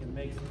 It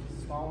makes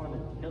Stalin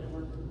and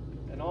Hitler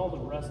and all the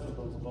rest of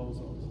those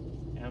bozos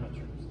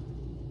amateurs.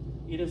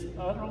 It is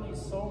utterly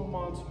so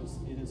monstrous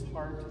it is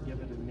hard to give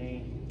it a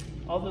name,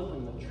 other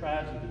than the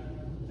tragedy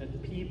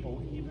that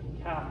people, even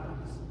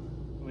Catholics,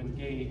 who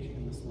engage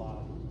in this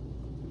lie.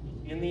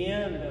 In the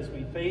end, as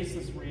we face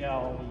this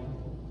reality,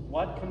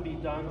 what can be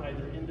done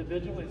either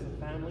individually as a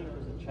family or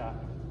as a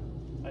chapter?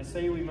 I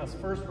say we must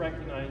first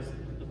recognize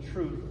the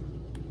truth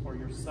for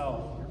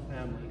yourself, your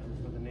family,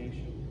 and for the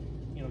nation.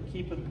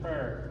 Keep in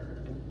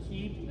prayer and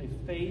keep a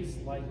face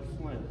like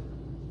flint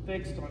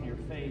fixed on your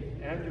faith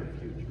and your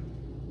future.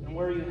 And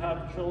where you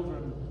have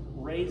children,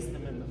 raise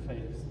them in the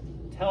faith.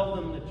 Tell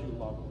them that you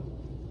love them.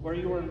 Where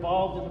you are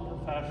involved in the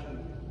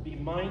profession, be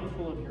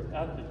mindful of your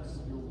ethics,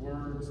 your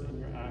words, and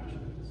your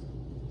actions.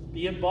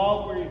 Be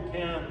involved where you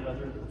can,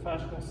 whether in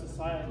professional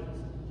societies,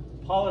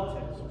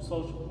 politics, or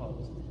social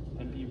clubs,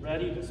 and be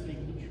ready to speak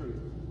the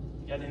truth,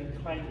 yet in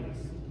kindness,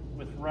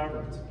 with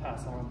reverence,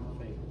 pass on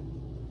the faith.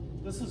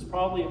 This is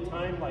probably a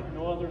time like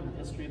no other in the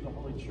history of the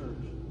Holy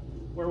Church,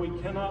 where we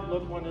cannot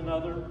look one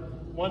another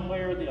one way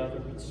or the other,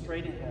 but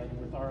straight ahead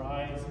with our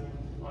eyes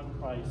on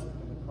Christ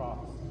and the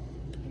cross.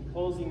 In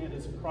closing, it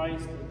is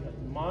Christ that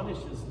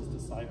admonishes his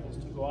disciples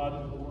to go out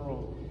into the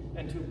world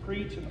and to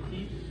preach and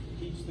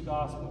teach the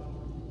gospel,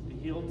 to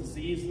heal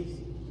diseases,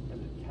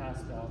 and to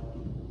cast out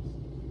demons.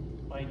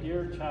 My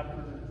dear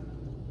chapter,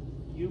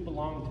 you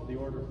belong to the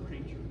order of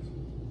preachers,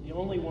 the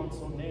only one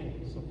so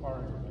named so far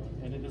anyway,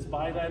 and it is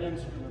by that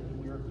instrument that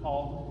we are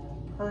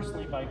called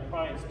personally by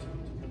Christ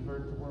to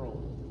convert the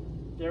world.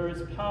 There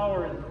is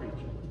power in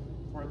preaching,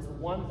 for it's the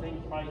one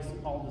thing Christ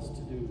called us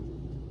to do.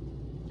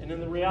 And in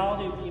the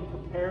reality of being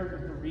prepared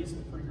with the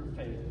reason for your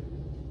faith,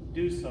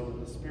 do so in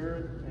the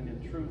spirit and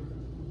in truth,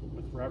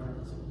 with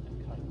reverence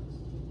and kindness.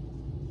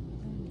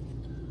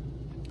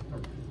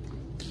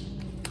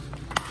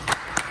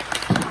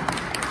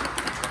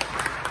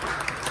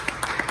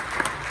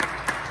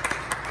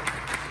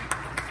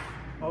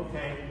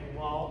 Okay,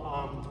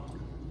 well,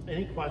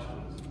 any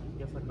questions? I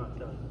guess I'm not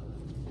done.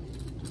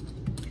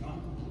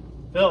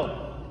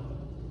 Phil.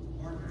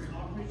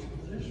 Copies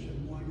of this,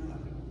 and why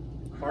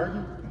not?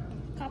 Pardon?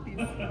 Copies.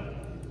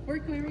 Where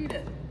can we read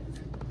it?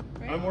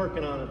 Right? I'm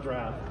working on a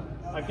draft.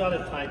 I've got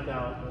it typed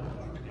out, but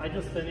I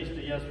just finished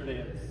it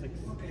yesterday at 6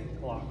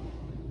 o'clock.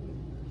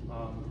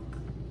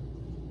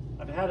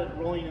 I've had it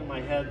rolling in my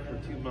head for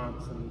 2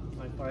 months,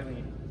 and I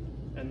finally,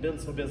 and been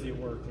so busy at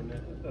work, and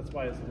that's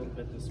why it's a little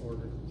bit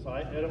disordered. So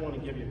I don't want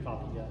to give you a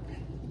copy yet.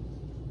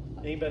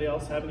 Anybody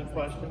else have any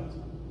questions?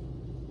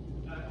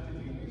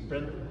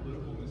 Brenda?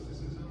 Political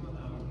mysticism,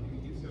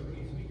 can you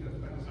speak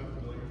of that? I'm not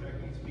familiar with that.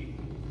 Can you speak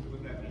to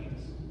what that means?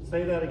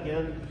 Say that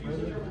again. Use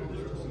the term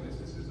political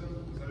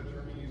mysticism. Is that a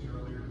term you used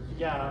earlier?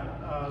 Yeah,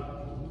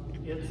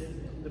 it's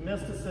the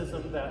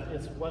mysticism that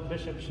is what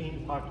Bishop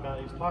Sheen talked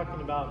about. He's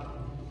talking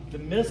about the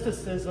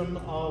mysticism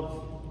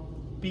of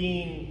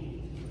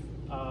being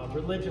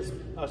religious,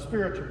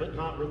 spiritual, but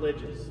not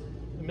religious.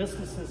 The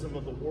mysticism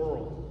of the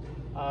world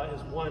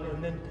is one,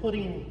 and then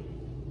putting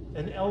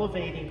and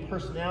elevating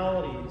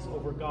personalities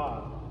over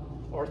God.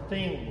 or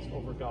things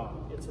over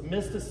God. It's a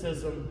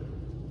mysticism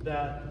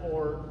that,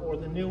 or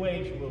the New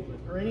Age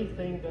movement, or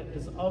anything that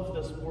is of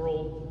this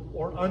world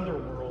or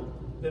underworld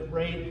that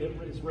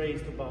is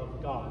raised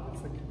above God.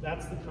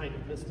 That's the kind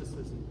of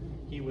mysticism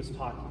he was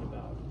talking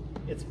about.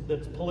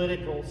 That's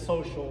political,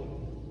 social,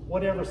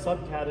 whatever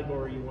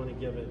subcategory you want to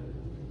give it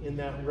in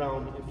that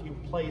realm, if you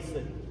place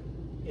it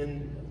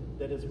in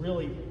that is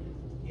really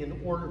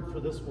in order for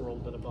this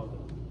world but above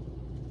it.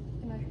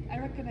 And I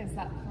recognize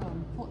that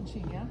from Fulton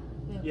Sheen, yeah?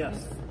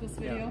 Yes. This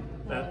video?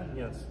 Yeah.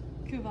 Yes.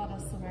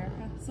 Cuvadis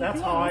America. So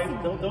That's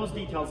how those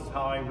details is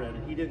how I read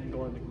it. He didn't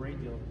go into a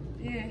great deal of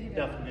yeah, he did.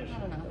 definition. I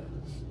don't know.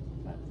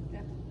 But,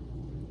 yeah.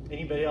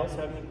 Anybody else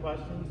have any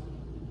questions?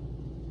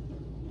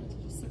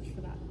 Just search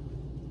for that.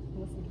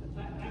 Listen to it. I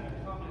have a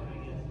comment, I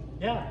guess.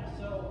 Yeah.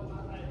 So,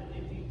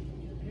 if you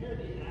compare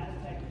the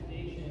Aztec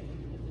nation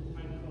at the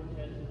time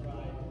Cortez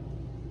arrived,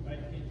 right,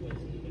 it was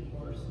even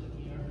worse than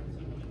we are in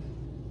some ways.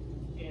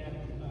 And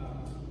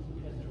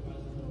because there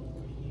was no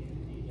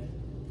Christianity that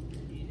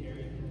these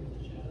areas were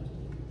the shadows.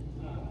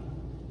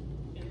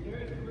 And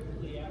very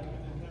quickly after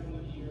becoming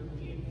the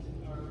Europeans,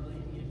 our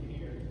religion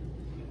appeared,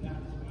 and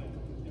that's why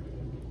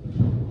everyone.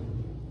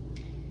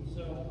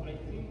 So I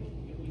think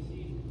if we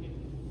see, if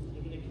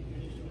Dominican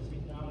tradition was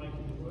St. Dominic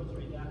and the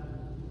Rosary, that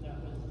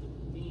was the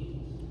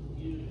means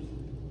used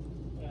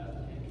to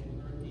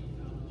convert the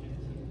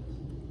Albigensians.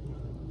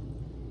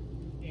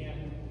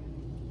 And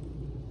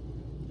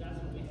that's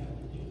what we have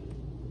to do.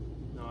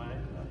 No,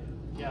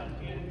 yeah.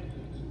 And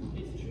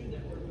it's true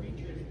that we're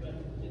preachers, but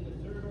in the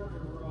third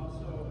order, we're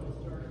also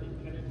historically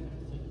penitents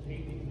and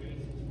taking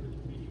graces for the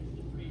preachers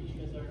to preach,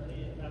 because our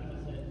lay Papa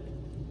said,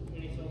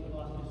 many souls are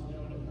lost to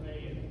snow to pray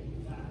and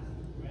fast,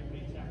 right?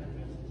 Make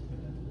sacrifices for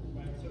them,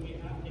 right? So we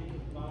have to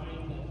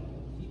combine the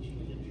teaching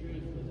of the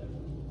truth with a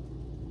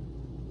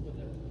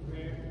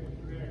prayer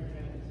and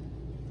penance.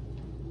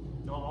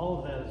 No, all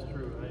of that is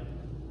true.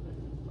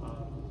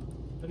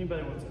 If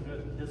anybody wants a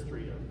good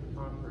history of the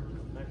conquering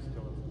of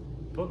Mexico, it's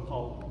a book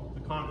called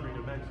The Conquering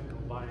of Mexico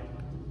by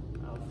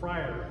a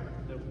friar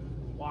that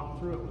walked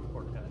through it with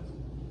Cortez.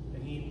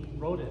 And he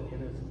wrote it in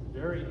his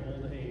very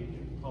old age,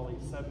 probably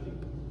 70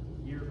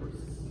 years or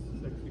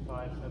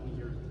 65, 70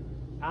 years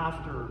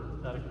after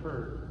that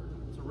occurred.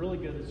 It's a really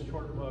good, it's a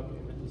short book,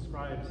 and it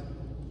describes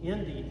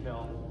in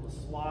detail the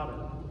slaughter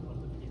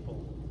of the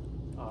people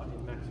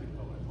in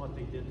Mexico and what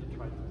they did to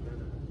try to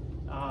prevent it.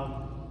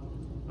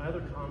 My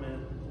other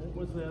comment, what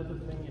was the other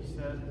thing you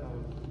said?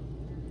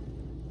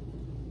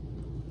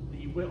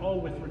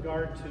 With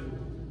regard to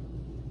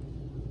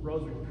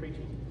rosary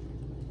preaching.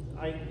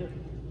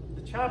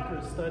 The chapter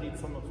has studied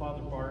some of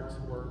Father Bart's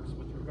works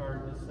with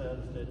regard to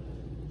says that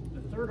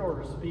the third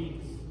order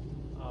speaks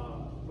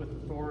with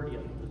authority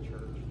of the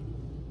church.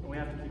 And we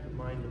have to keep in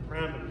mind the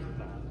parameters of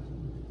that.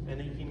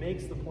 And he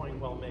makes the point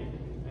well made,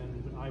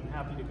 and I'm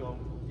happy to go,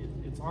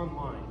 it's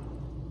online.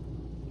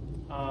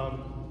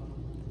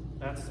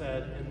 That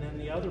said, and then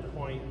the other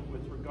point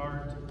with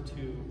regard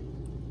to,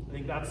 I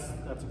think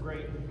that's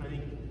great. I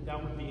think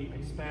that would be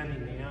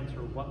expanding the answer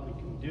of what we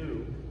can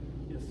do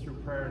is through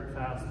prayer and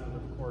fasting,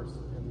 of course,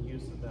 and the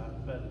use of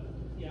that. But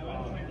yeah,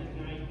 I'm trying to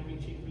deny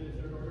preaching for the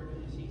third order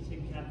because you see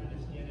St. Catherine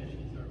of Siena,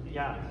 she's our patron.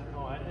 Yeah,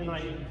 no, and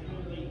she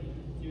clearly,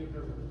 through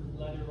her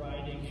letter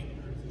writing and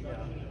her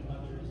instruction of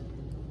others,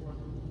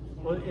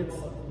 well, it's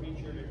a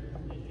preacher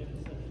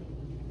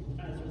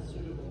as a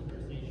suitable for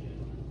her station.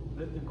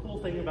 The cool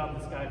thing about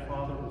this guy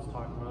Father was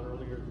talking about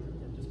earlier,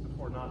 just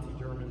before Nazi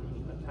Germany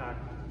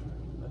attacked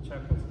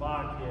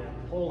Czechoslovakia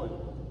and Poland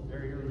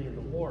very early in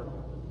the war,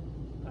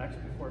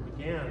 actually before it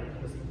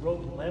began, was he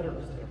wrote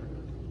letters to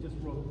everybody. He just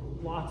wrote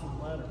lots of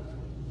letters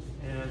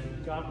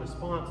and got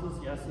responses,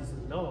 yeses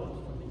and nos,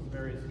 from these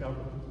various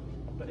governments.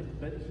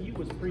 But he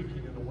was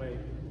preaching in a way,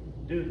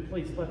 dude,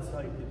 please let's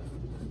cite this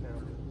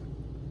now.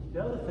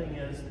 The other thing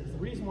is, the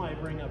reason why I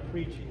bring up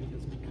preaching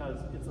is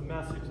because it's a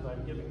message that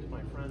I'm giving to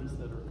my friends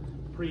that are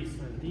priests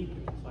and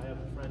deacons. I have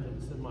a friend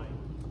that's in my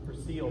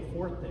Cursillo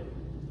fourth day,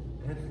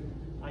 and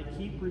I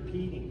keep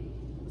repeating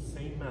the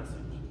same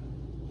message.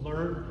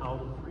 Learn how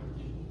to preach.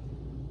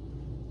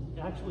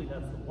 Actually,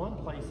 that's the one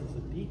place as a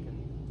deacon,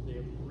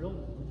 they real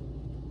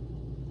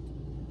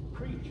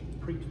preach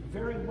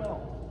very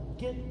well.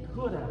 Get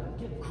good at it.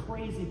 Get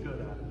crazy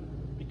good at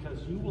it,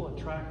 because you will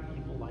attract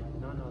people like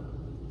none other.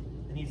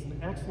 And he's an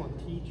excellent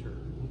teacher.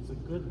 He's a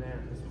good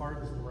man. His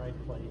heart is in the right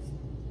place.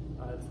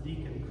 It's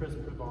Deacon Chris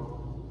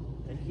Privant.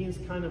 And he's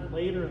kind of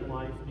later in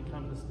life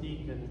become this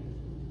deacon.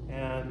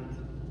 And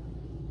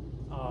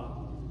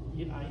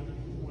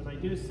when I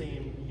do see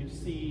him, you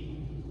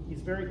see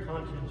he's very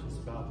conscientious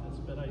about this.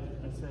 But I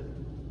said,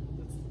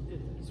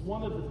 it's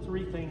one of the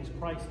three things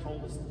Christ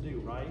told us to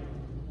do, right?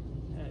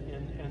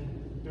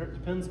 And it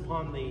depends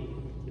upon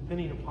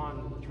depending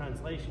upon the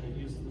translation, it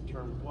uses the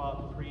term go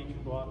out and preach,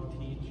 go out and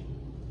teach,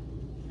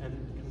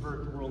 and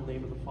convert the world in the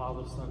name of the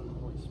Father, Son, and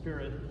Holy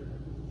Spirit.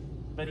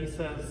 But he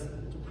says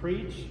to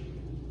preach,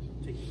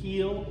 to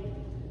heal,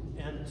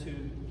 and to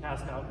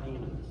cast out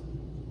demons.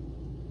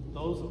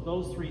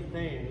 Those three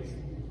things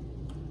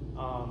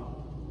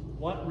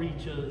what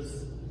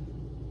reaches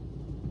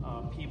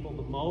people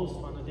the most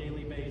on a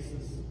daily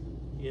basis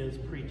is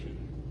preaching.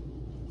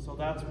 So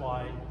that's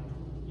why,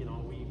 we,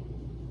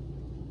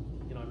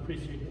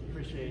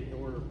 appreciate the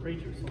word of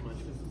preacher so much,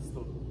 because it's the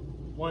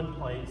one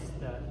place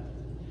that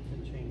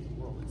can change the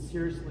world. It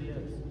seriously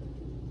is.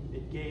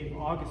 It gave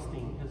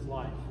Augustine his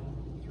life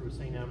through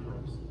St.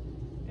 Ambrose.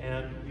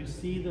 And you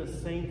see the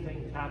same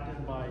thing tapped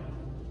in by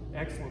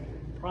excellent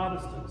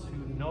Protestants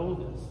who know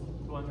this,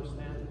 who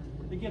understand it.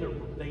 They get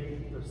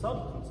their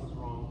substance is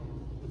wrong,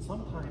 but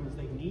sometimes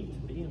they need to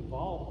be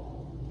involved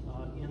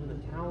in the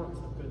talents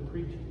of good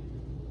preaching.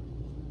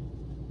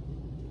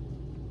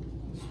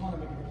 I just want to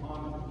make a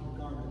comment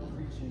regarding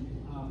preaching.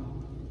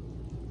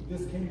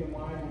 This came to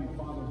mind when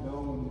Father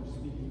Bill was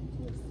speaking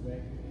to us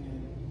today, and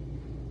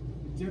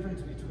the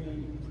difference between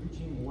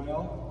preaching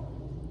well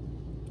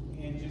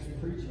and just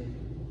preaching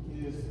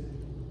is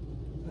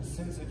a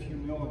sense of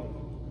humility.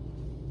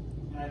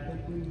 And I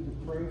think we need to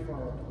pray for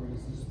our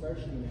priests,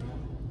 especially now,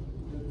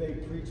 that they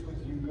preach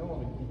with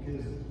humility,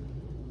 because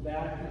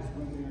that is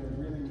when they're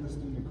really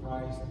listening to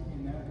Christ,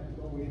 and that's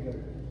the way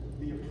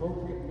the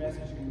appropriate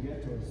message can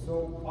get to us.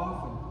 So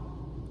often,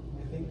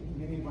 I think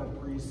many of our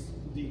priests,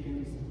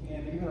 deacons,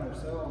 and even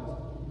ourselves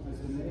as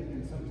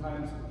Dominicans,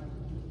 sometimes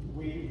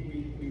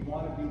we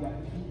want to be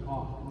that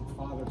peacock that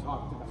Father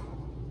talked about.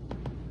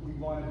 We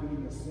want to be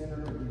in the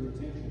center of the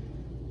attention.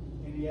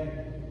 And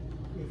yet,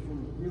 if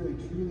we're really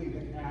truly to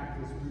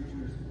act as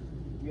preachers,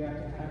 we have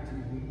to act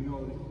in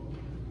humility.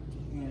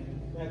 And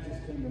that just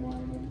came to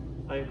mind.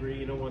 I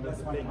agree. One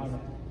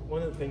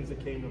of the things that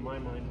came to my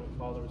mind when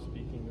Father was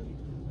speaking, and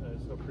I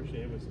so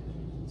appreciate it, was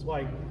it's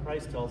why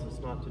Christ tells us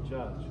not to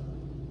judge.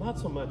 Not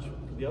so much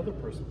for the other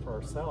person, for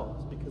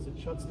ourselves, because it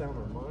shuts down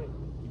our mind.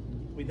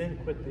 We then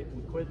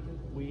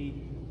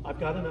I've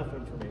got enough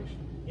information.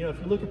 If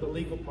you look at the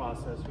legal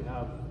process, you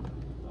have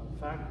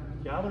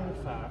gathering of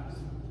facts,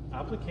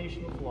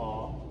 application of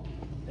law,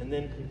 and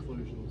then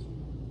conclusions.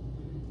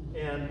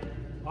 And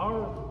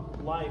our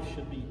life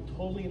should be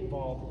totally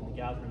involved in the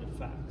gathering of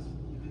facts.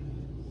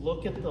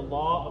 Look at the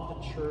law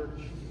of the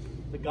church,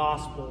 the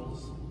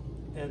Gospels,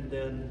 and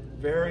then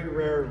very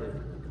rarely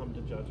come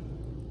to judgment,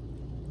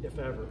 if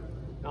ever.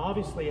 Now,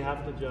 obviously, you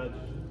have to judge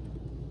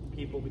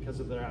people because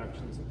of their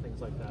actions and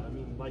things like that.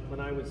 Like when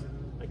my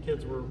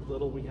kids were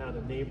little, we had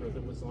a neighbor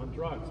that was on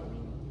drugs.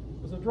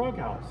 It was a drug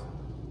house.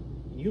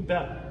 You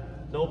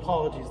bet, no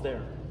apologies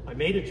there. I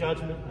made a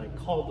judgment, and I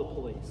called the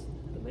police,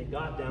 and they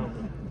got down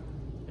there.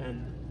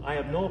 And I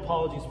have no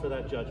apologies for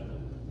that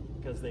judgment,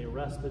 because they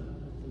arrested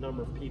a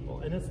number of people.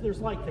 And there's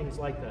things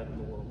like that in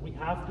the world. We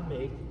have to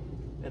make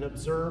and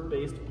observe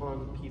based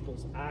upon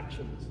people's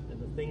actions and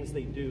the things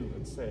they do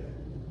and say,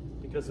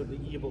 because of the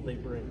evil they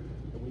bring.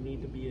 And we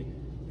need to be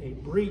a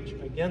breach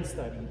against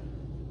that evil.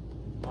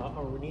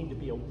 Or we need to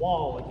be a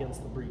wall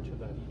against the breach of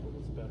that evil.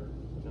 Is better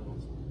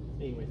announced.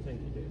 Anyway,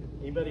 thank you, David.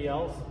 Anybody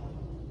else?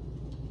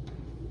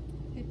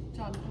 Hey,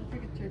 John, don't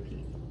forget to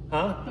repeat.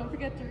 Huh? Don't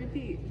forget to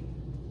repeat.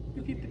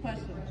 Repeat the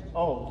question.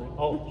 Oh,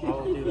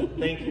 I'll do that.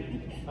 Thank you.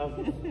 I don't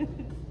know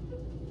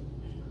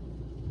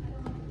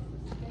if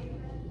it's a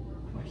statement or a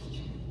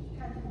question,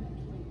 kind of in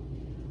between.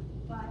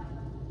 But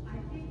I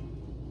think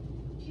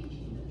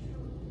teaching the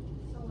truth is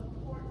so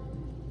important,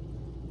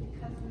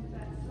 because we've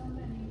got so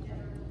many that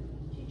are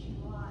teaching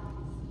lies,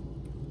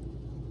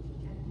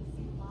 and we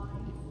see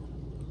lies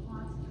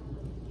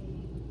constantly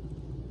being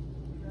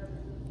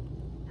driven.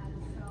 And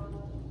so, the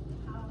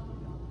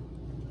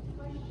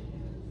question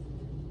is,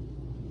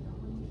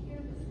 when you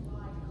hear this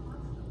lie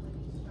constantly,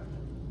 you start to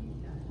believe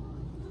that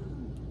lie.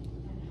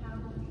 And how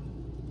do we,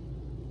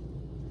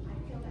 I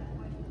feel that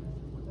way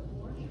with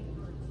abortion,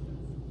 for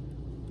instance.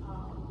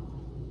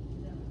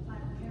 The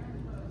Planned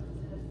Parenthood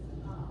says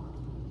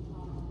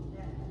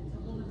that it's a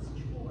woman's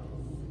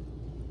choice.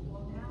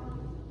 Well, now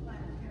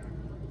Planned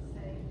Parenthood is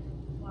saying,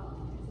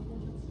 well, it's a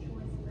woman's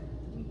choice, but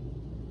we've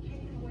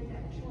taken away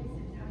that choice,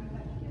 and now you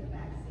have to get a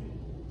vaccine.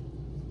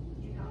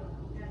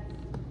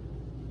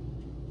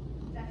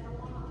 That's a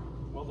lie.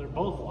 Well, they're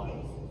both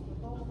lies.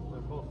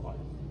 They're both lies.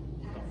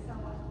 And so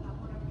what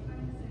I'm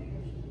trying to say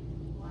is,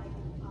 like,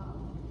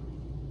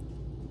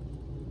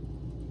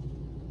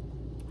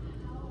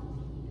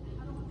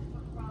 how do we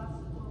come across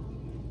where we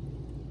can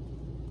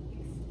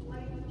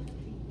explain to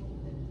people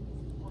that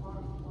these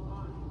are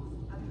lies?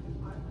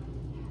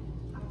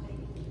 Are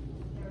they,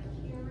 they're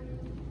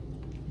hearing?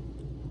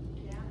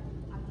 Yeah,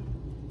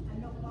 I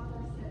know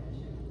Father said to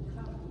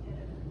come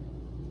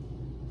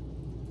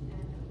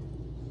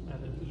At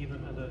an even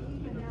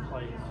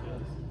place,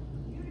 yes.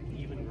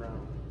 Even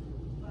ground.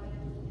 But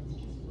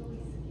it's just really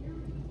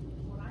scary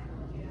when I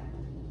look at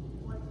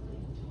what's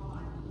being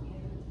taught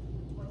and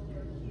what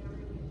they're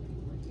hearing and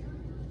people are hearing.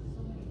 There's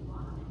so many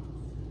lies.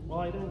 Well,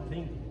 I don't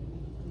think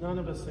none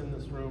of us in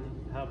this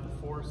room have the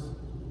force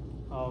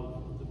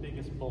of the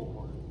biggest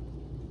bullhorn.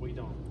 We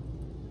don't.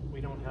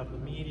 We don't have the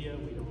media.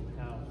 We don't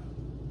have.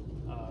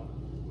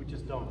 We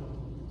just don't.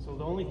 So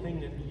the only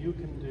thing that you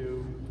can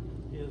do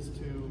is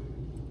to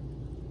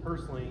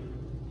personally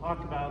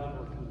talk about it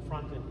or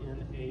confront it in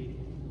an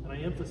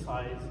and I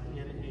emphasize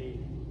in a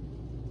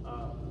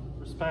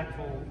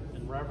respectful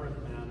and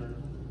reverent manner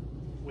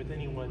with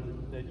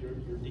anyone that you're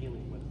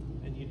dealing with.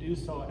 And you do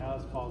so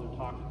as Father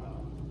talked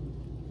about.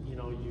 You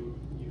know,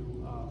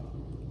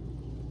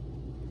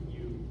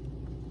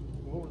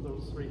 what were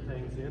those three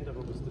things? The end of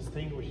it was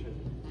distinguish it.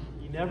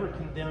 You never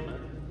condemn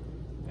it,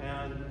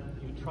 and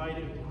you try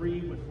to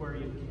agree with where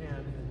you can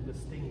and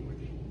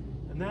distinguish.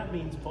 And that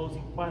means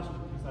posing questions.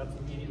 That's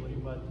immediately,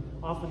 but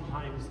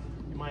oftentimes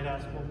you might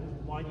ask, well,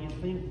 why do you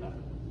think that?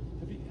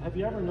 Have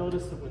you ever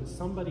noticed that when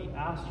somebody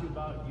asks you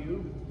about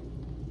you,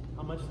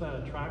 how much that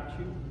attracts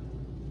you?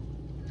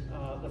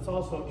 That's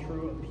also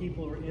true of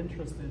people who are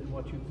interested in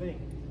what you think.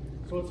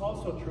 So it's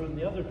also true in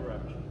the other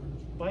direction.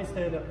 If I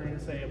stand up here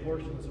and say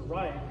abortion is a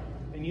right,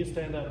 and you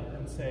stand up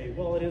and say,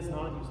 well, it is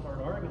not, and you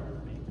start arguing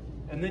with me.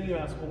 And then you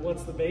ask, well,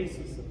 what's the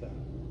basis of that?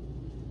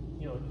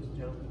 You know, just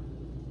jump.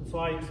 And so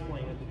I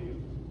explain it to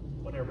you,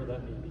 whatever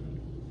that may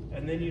be.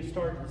 And then you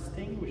start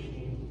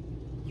distinguishing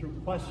through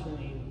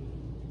questioning.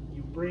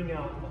 You bring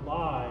out the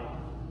lie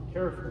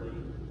carefully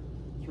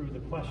through the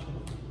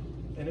questioning.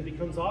 And it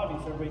becomes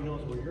obvious, everybody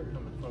knows where you're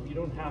coming from. You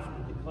don't have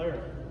to declare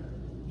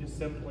it. Just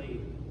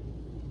simply,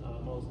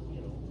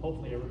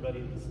 hopefully everybody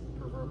in this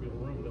proverbial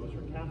room knows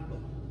you're Catholic.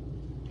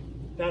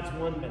 That's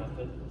one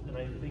method, and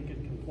I think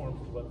it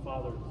conforms to what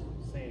Father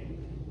is saying,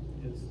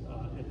 is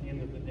at the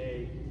end of the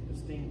day,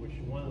 distinguish.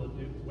 One of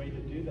the way to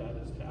do that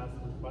is to ask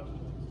them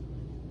questions.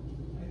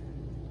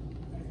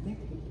 I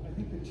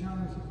think the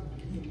challenge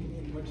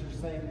in what you're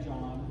saying,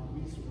 John, at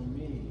least for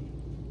me,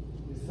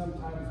 is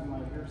sometimes when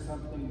I hear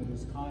something that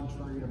is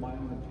contrary to my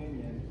own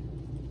opinion,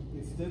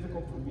 it's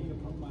difficult for me to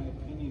put my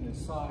opinion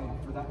aside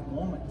for that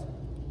moment.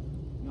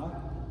 Not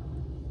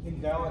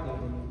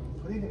invalidating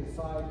it, putting it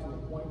aside to a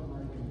point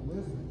where I can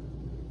listen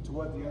to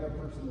what the other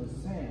person is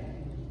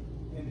saying,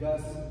 and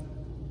thus,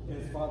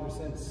 as Father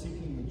said,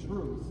 seeking the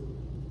truth.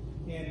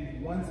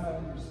 And once I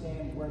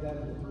understand where that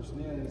other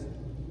person is,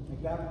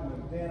 at that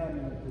point, then I'm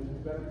in a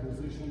better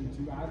position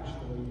to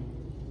actually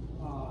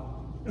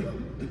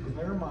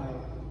declare my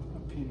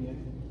opinion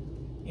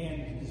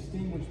and to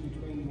distinguish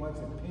between what's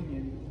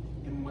opinion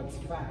and what's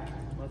fact.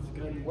 That's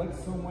good. And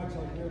what's so much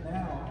I hear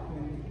now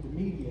in the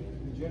media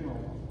in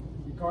general,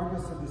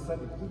 regardless of the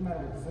subject, doesn't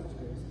matter what the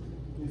subject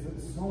is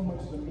that so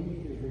much of the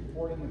media is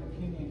reporting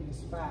opinion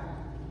as fact,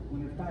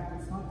 when in fact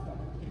it's not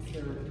fact, it's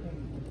their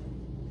opinion.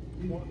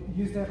 You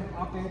used to have an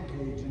op-ed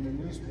page in the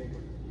newspaper,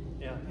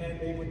 and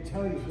they would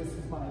tell you, this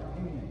is my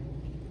opinion.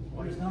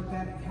 There's not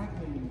that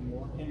happening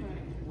anymore, and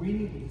we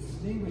need to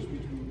distinguish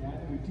between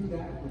that, and we do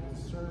that with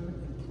discernment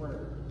and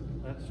prayer.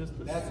 That's just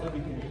the That's what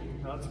we can do.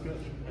 That's good.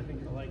 I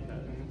think I like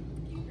that.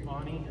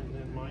 Bonnie, and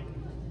then Mike.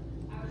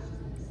 I was just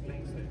going to say,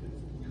 Thanks, David.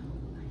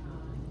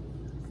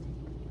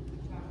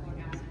 talk about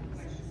asking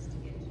questions to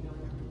get to know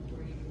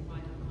where you can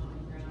find the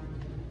common ground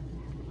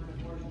on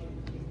abortion in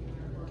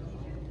particular, or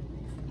even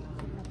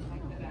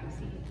like the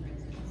vaccine, for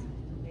instance.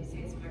 They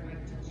say it's my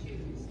right to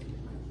choose.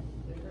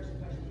 The first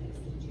question is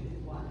to choose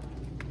what?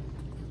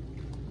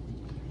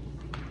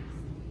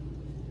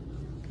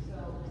 So,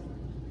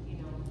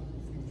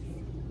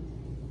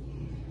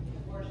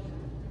 abortion,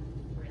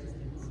 for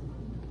instance,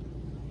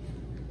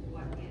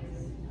 what is,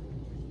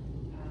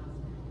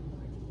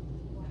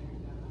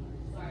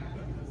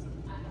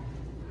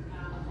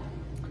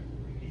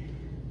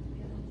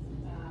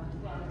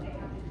 well, they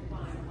have to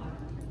define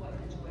what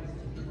the choice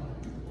to be,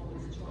 what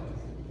was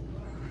choice.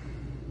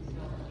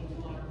 So, the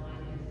bottom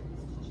line is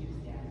to choose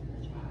death for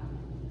a child,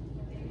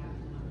 but they have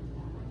to come to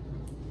that.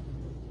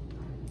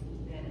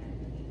 Then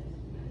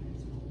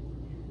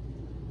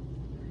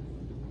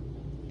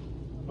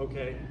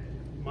Okay.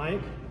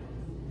 Mike?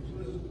 So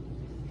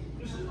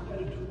this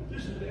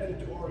is the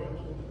editorial.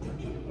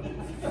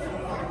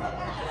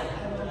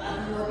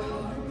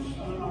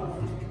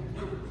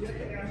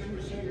 As you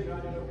were saying,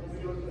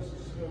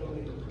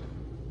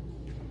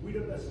 we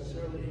don't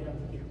necessarily have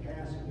the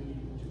capacity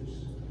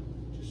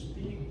to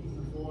speak with a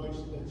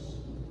voice that's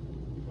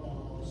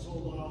so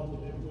loud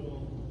that it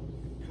will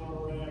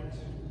counteract,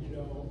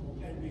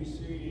 NBC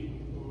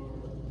or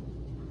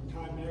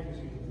Time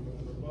Magazine or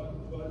whatever.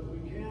 But we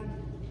can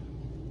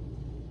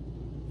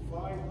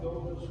find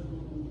those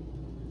who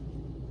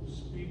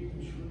speak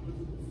the truth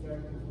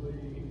effectively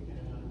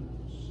and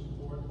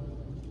support them.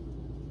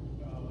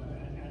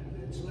 And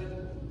it's like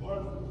part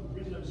of the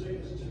reason I'm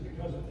saying this is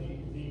because of the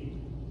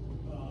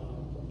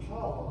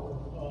power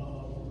of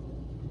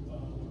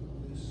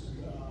this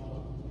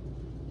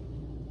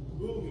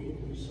movie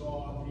we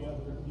saw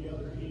the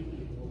other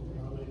evening over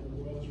our Lady of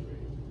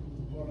Rosary,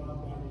 put on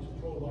by these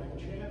pro-life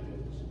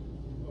champions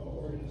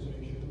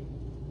organization,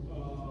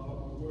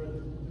 where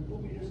the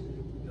movie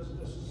doesn't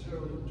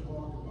necessarily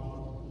talk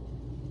about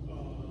the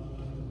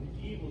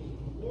evils of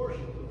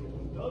abortion, but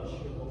what it does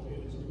show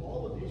is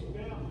all of these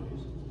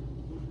families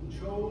who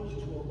chose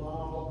to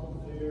allow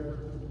their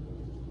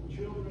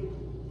children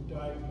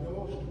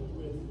diagnosed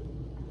with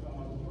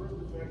birth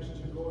defects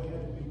to go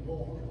ahead and be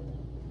born,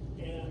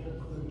 and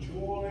the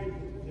joy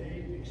that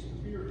they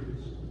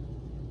experienced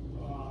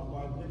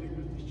by living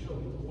with these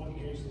children. In one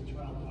case, the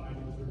child died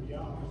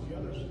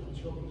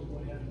children's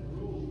land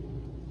grew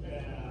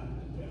and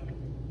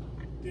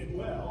did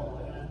well,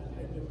 and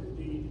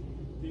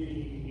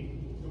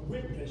the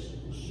witness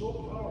was so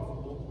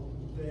powerful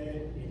that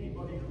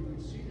anybody who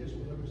would see this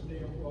would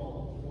understand,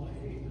 well,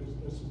 hey,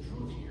 there's some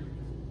truth here.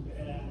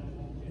 And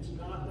it's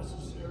not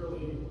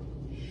necessarily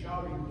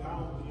shouting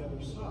down the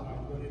other side,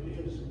 but it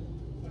is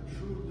a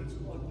truth that's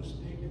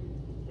unmistakable.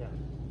 Yeah.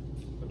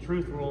 The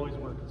truth will always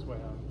work its way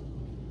out.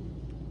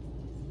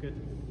 Good.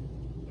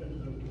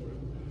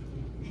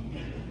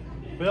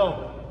 Bill.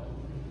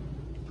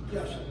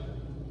 Yes,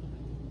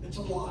 it's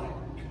a lie.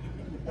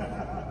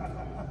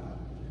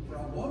 For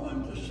a woman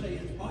to say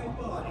it's my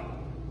body,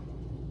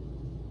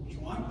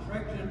 so I'm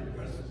pregnant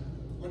with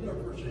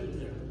whatever's in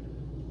there.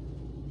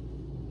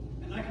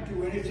 And I can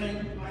do anything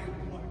I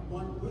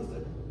want with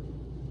it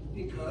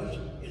because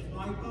it's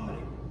my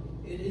body.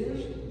 It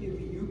is if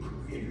you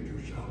created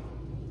yourself.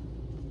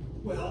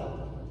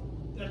 Well,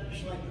 that's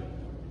beside the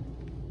point.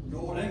 No,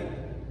 it ain't.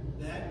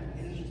 That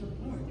is the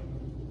point.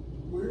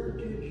 Where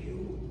did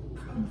you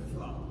come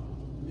from?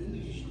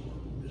 Mrs. or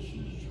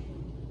Mrs. or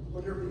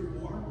whatever you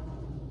are?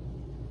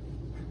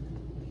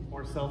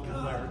 Or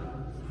self-declared.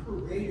 God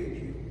created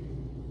you.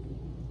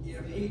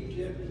 If he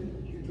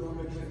didn't, you don't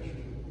exist.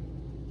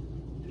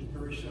 It's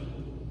very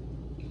simple.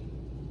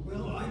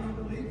 Well, I don't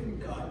believe in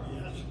God,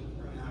 yes,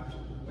 perhaps,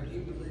 but he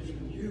believes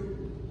in you.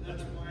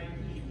 That's why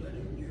he's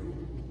letting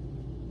you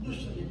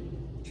listen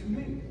to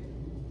me.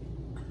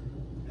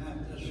 And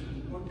this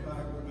one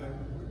guy, when I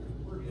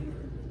worked in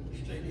a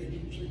state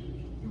agency,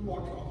 he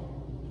walked off.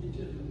 He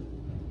didn't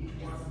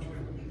walk to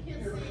him. You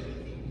can't say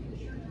anything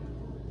because you're not a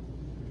woman.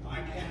 I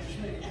can't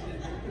say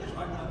anything because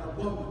I'm not a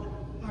woman.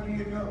 How do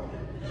you know?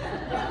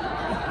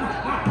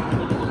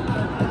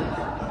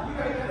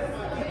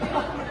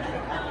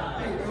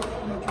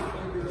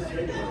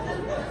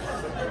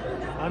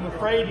 I'm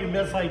afraid you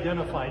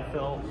misidentified,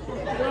 Phil.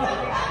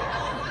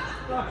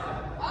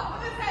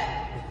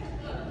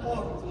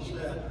 What was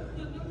that?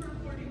 The number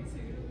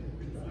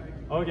 42, sorry.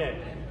 Okay.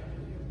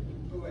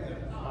 Go ahead.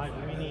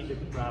 We need to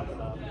wrap it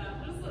up. Yeah,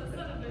 there's a set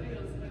of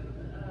videos that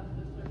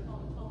they're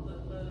called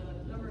the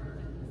number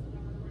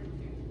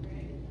 42,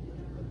 right?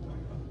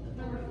 The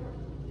number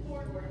 4.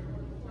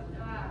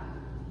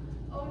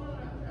 Oh, no.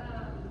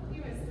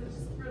 Anyways, there's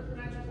just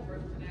vaginal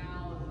birth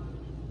canal,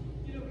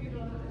 and you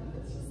don't have,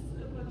 it's just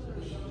a bunch of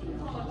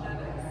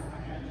apologetics.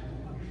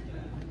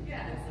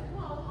 Yeah, it's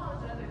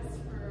apologetics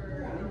for.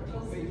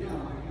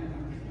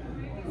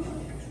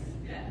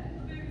 Yeah,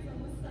 the baby's on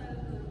this side of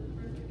the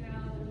birth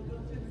canal, and you go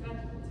through the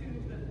vaginal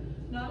tube, but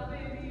not a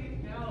baby,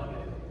 now a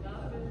baby, not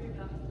a baby,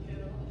 not a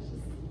kid. It just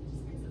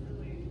makes it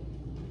really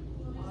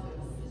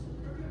obvious. There's a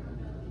program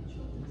about the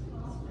Children's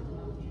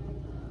Hospital in,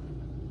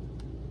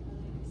 I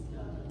think it's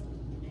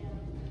and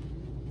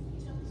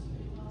Temple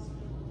Street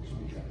Hospital.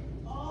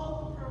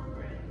 All the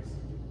programs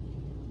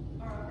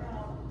are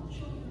about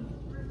children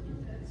with birth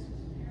defects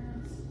whose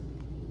parents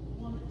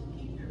wanted to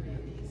keep their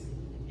babies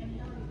and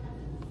how they have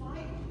to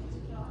fight with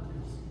the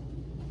doctors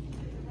to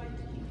get the right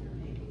to keep their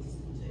babies,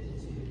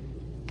 to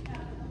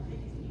have the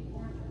babies be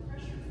born under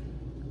pressure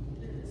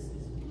that is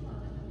put on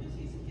them. And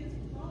these kids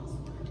with all this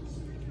wonderful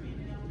surgery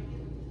now, we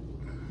get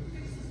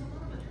fixes them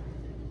up and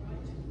everything,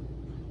 right?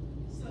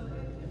 So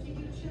if you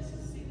get a chance to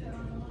see that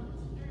online,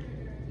 it's very,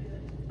 very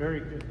good.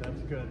 Very good.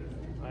 That's good.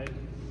 I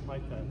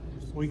like that.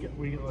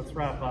 Let's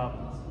wrap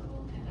up.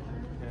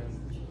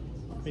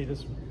 And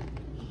this.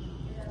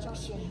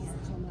 Joshua has a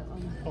comment on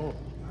that. Oh.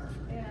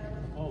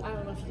 I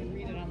don't know if you can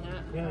read it on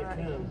that. Yeah, or I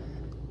can.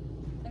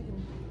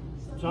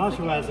 can.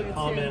 Joshua has a Andrew,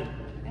 comment.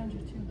 too.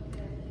 Andrew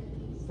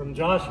too. From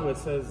Joshua, it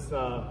says,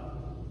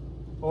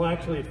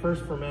 actually,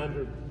 first from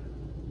Andrew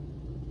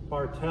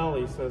Bartel,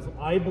 he says,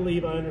 I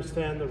believe I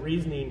understand the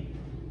reasoning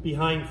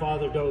behind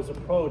Father Doe's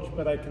approach,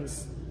 but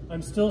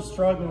I'm still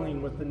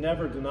struggling with the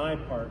never deny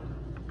part.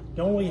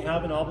 Don't we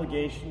have an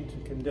obligation to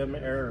condemn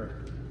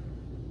error?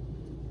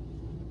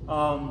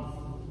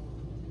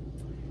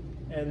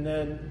 And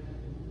then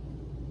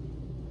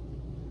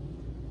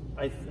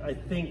I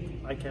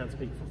think, I can't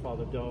speak for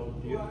Father Doe.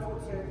 Do you? Well, I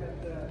would say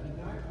that the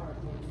deny part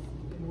is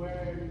in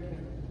where you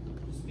can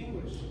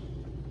distinguish.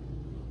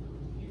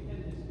 You can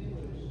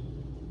distinguish.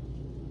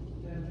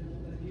 That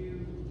you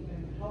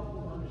can help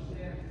them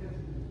understand. Because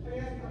I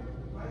guess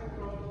my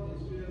approach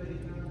is really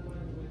not one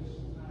in which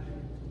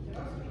if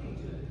I'm speaking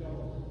to an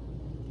adult,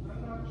 I'm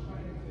not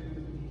trying to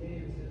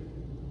behave as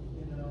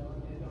if, I'm an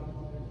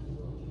adult or a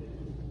little kid.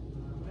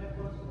 My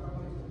approach is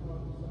always to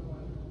help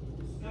someone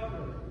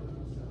discover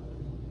themselves.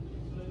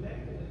 So to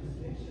make the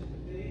distinction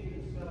that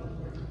they themselves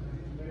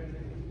recognize where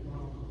they came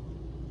from,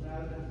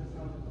 rather than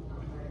some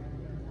right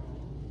their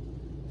wrong.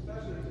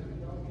 Especially to the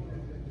adult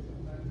connected,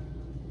 sometimes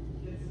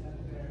kids have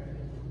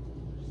their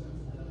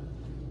sense of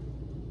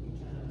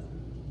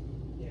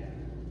yeah.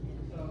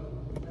 So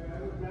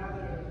I would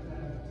rather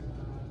that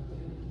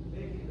in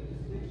making the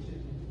distinction,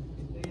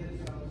 they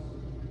themselves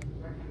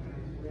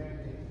recognize where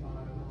they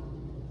thought wrong.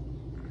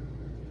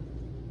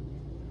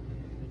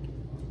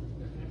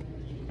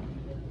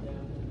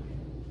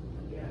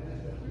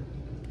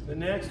 The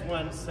next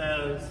one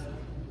says,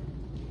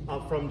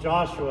 from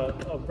Joshua.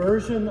 A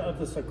version of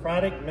the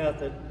Socratic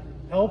method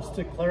helps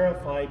to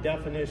clarify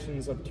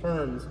definitions of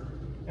terms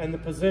and the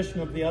position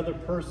of the other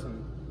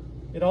person.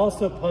 It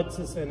also puts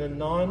us in a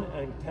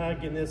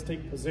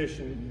non-antagonistic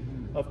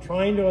position of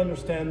trying to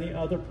understand the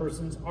other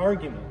person's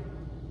argument.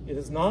 It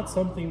is not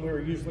something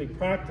we're usually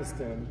practiced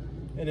in,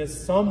 and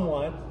is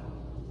somewhat,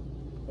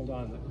 hold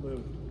on, that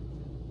moved.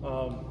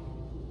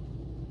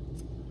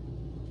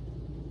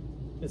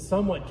 It's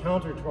somewhat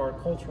counter to our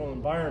cultural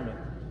environment.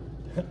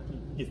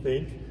 You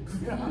think?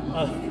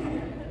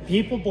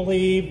 People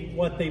believe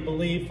what they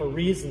believe for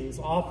reasons,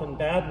 often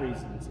bad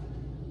reasons,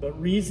 but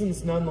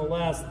reasons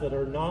nonetheless that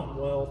are not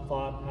well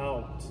thought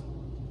out.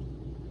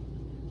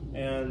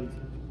 And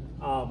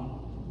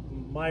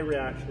my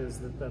reaction is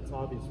that that's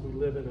obvious. We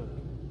live in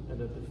a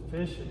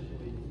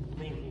deficiently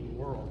thinking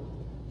world,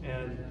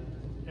 and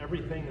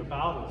everything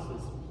about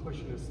us is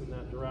pushing us in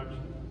that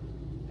direction.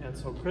 And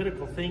so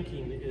critical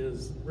thinking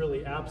is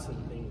really absent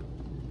thinking.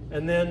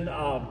 And then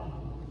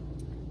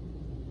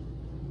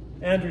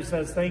Andrew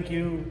says, thank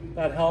you,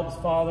 that helps,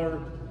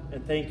 Father,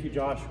 and thank you,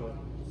 Joshua.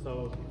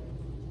 So,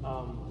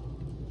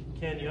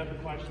 Ken, you have a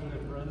question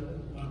then, Brenda?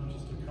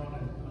 Just a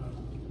comment.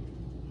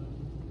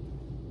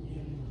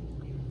 In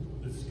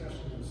the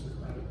discussion of the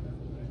Socratic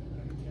method,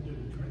 I attended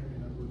a training a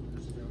number of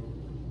years ago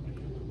at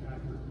Hewlett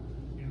Packard,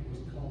 and it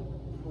was called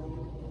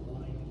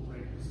Probe-Aligned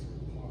Breaks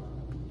PAR,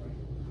 right?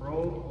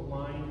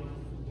 Probe-aligned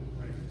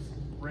breaks.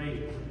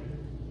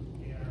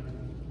 And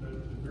the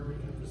very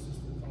emphasis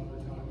that Father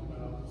talked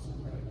about the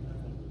Socratic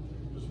method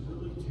was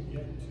really to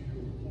get to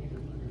a point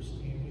of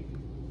understanding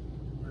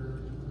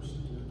where the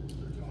person that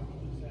they're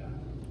talking is at,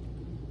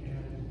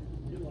 and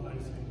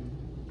realizing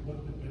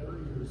what the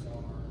barriers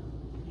are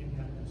in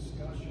that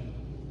discussion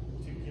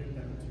to get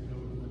them to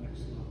go to the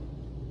next level.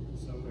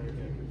 So if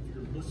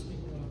you're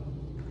listening well,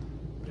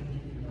 then you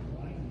can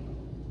align them,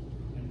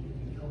 and you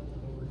can help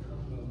them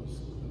overcome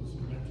those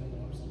mental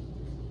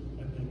obstacles,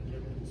 and then get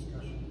the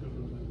discussion to go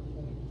to another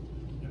point.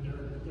 And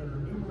there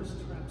are numerous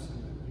traps in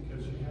that,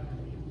 because you have to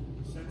be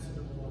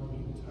sensitive along the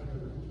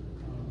entire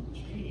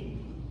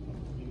chain of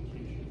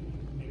communication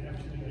and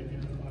actually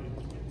identify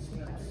 10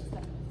 steps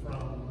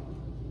from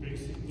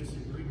basic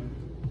disagreement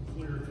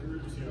clear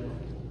through till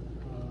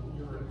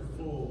you're at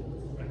full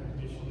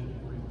recognition and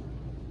agreement.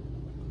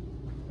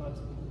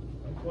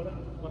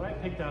 What I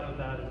picked out of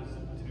that is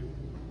to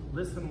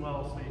listen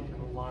well so you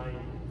can align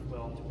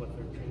well to what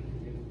they're thinking.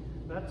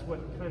 And that's what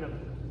kind of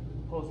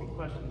posing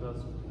question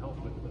does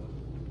help with the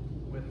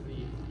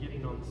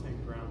getting on the same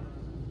ground.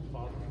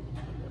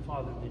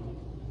 Father, maybe.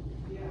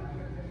 Yeah, I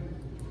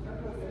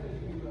don't know if any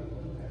of you looked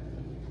at the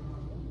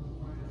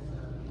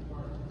finance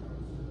part of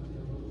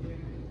the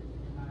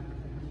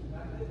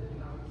that didn't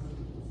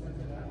set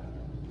it up.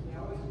 They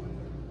always went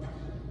to the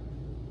question.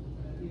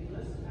 He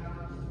lists out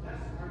his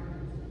best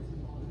arguments in his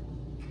opponent.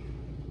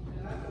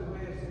 And that's the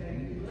way of saying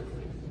he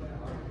listens to that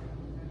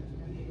argument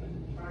and even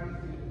tries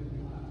to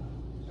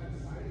check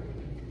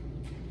sideways.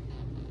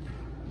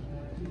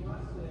 And he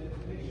wants to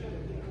make sure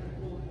that he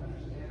fully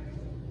understands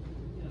it.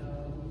 You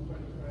know,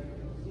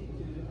 seek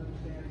to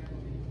understand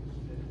what he's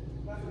interested in.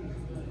 That's what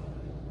he's doing.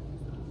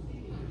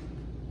 Seeking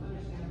to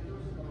understand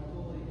first of all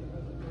fully the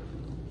other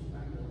person's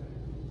perspective.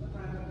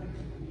 Sometimes I think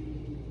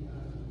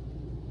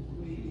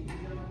we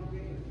don't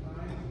take the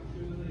time to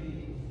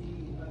truly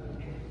see the other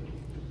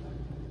person's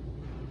perspective.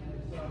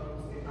 And so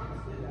St.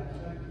 Thomas did that.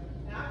 But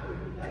after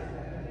he does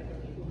that, I think the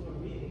people who are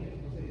reading it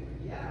will say,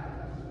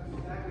 yeah, that's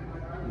exactly my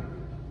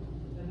argument.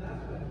 And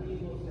that's when he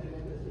will say,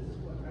 well, this is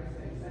what I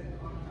say, set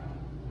contract.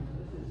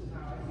 This is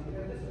how I see it.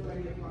 And this is where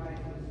he applies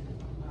his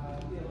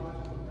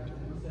theological method.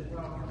 He said,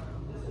 well,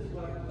 this is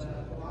what the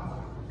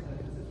philosopher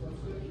says. This is what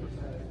Scripture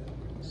says.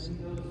 And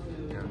he goes to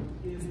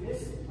give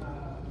his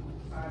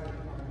side of the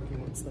argument. He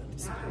wants that to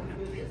After he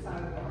gives his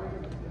side of the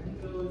argument, then he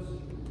goes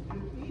to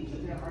each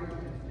of their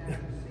arguments and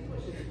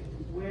distinguishes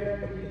where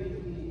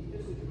he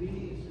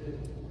disagrees with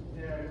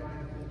their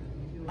argument.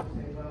 He will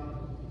say,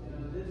 well,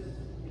 this is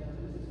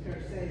per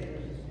se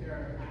versus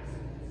per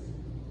accident.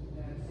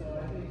 And so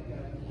I think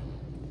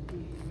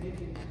he's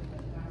making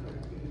an effort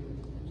to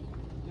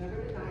never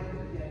deny it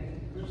again.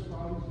 First of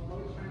all, he's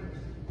always trying to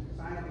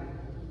side it,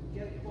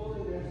 get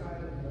fully their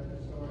side of the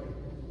story,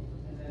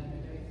 and then he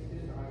makes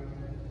his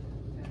argument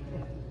and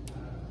then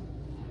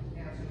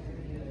answers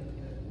any of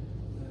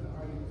the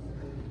arguments that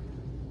they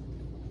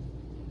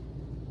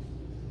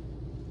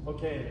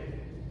Okay,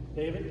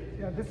 David?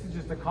 Yeah, this is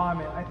just a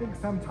comment. I think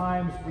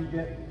sometimes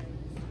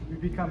we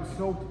become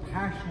so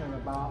passionate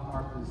about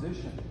our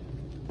position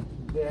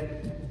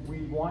that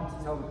we want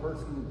to tell the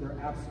person that they're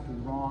absolutely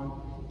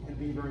wrong and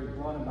be very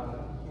blunt about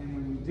it. And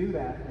when we do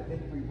that, I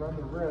think we run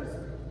the risk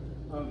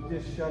of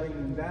just shutting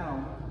them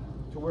down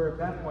to where at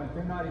that point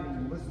they're not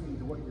even listening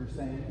to what you're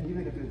saying,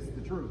 even if it's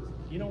the truth.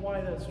 You know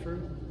why that's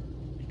true?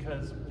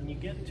 Because when you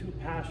get too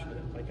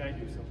passionate, like I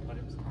do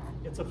sometimes,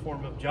 it's a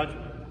form of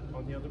judgment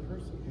on the other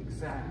person.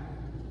 Exactly.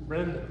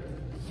 Brenda?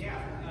 Yeah.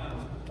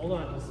 Hold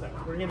on a sec.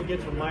 We're going to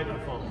get your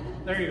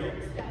microphone. There you go.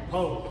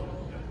 Pose.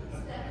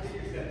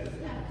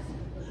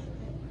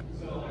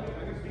 So I'm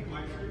going to speak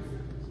my truth.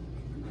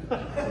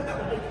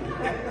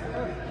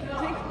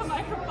 Take the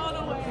microphone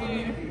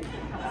away.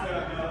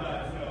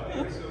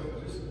 So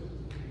just,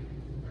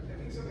 I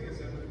think something I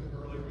said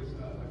earlier was, I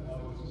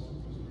thought was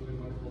really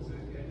wonderful, is the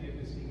idea of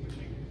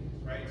distinguishing,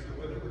 right? So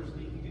whether we're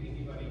speaking to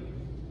anybody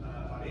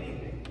about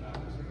anything,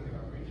 certainly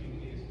about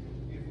preaching, is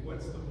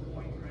what's the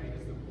point, right?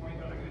 Is the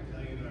point that I'm going to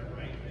tell you that I'm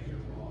right and that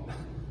you're wrong,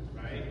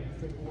 right?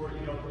 Or,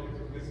 you know,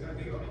 because I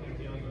think about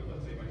dealing with,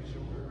 let's say, my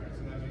children, right?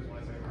 Sometimes you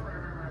want to say,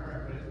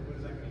 what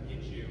is that going to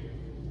get you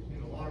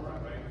in the long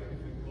run, right? If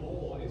the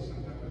goal is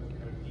some type of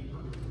kind of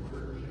deeper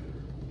conversion,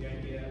 the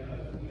idea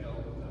of, you know,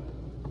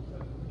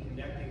 of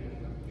connecting with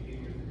them,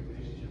 beginning with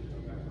relationships,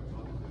 going back to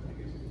our topic, I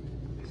think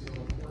is so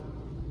important.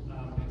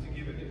 And to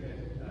give a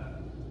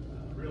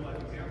real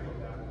life example of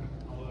that,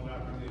 although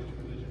not religion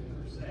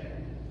per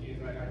se, is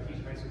I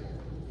teach high school.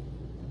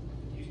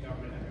 I teach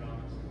government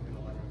economics and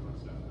all that kind of fun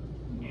stuff.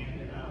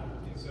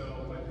 And so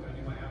I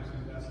do my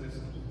absolute bestest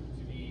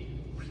to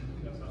be,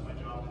 that's not my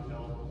job to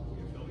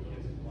fill the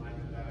kids in line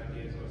with that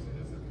idea, so I say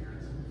that's the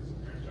parents'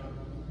 job.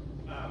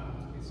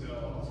 And so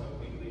also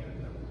legally, I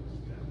don't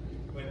do that.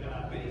 But in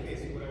any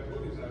case, what I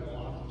will do is I will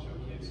often show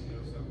kids, you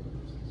know, some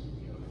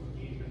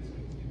engagements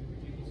and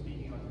people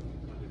speaking on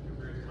different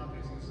various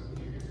topics. And so a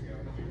couple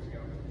years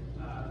ago,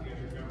 if you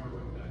guys remember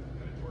when kind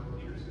of Jordan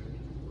Peterson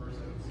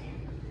first had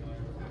seen, if you're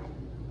familiar with him,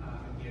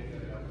 and he had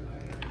an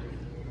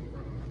interview with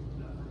a woman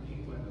from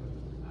England,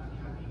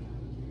 Kathy.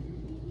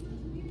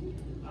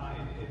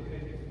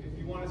 If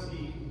you want to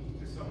see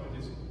just someone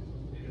just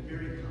in a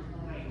very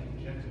kind,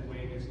 gentle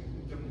way, just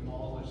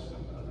demolish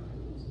some other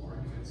people's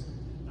arguments,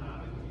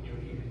 you know,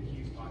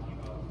 he's talking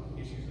about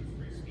issues of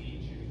free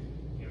speech and,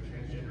 you know,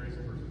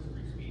 transgenderism versus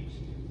free speech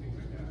and things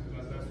like that. So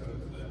that's sort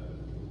of the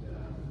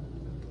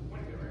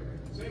point of it, right?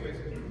 So anyways,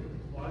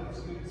 a lot of these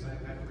students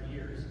I've had for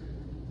years,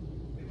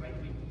 they like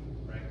me,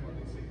 right? Or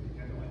they say they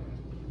kind of like me,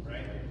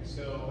 right?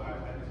 So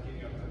I've had this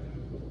getting up to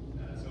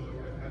so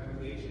I've had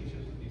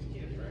relationships with these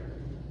kids, right?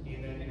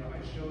 And then, you know, I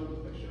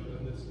showed them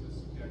this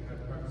kind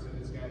of premise of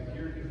this guy.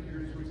 Here's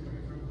where he's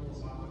coming from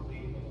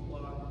philosophically, blah,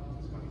 blah, blah.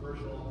 It's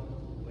controversial.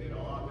 Lay it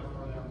all out there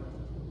for them.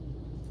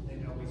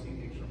 And, you know, we see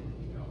things from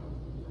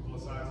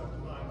both sides all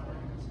the time.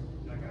 Arguments.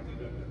 Not going to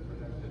leave it for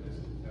them to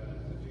just to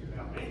figure it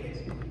out. But anyways,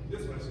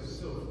 this one is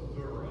just so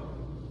thorough,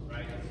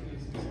 right?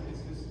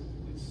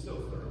 It's so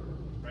thorough,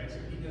 right? So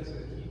he does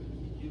it.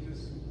 He gives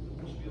us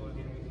the spiel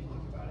again. We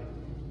talk about it.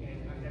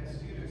 And I had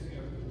students, you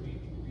know,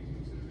 we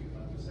consider being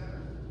left of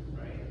center,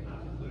 right?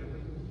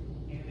 Politically.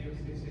 And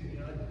they said, you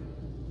know,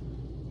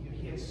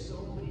 he had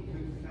so many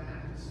good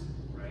facts,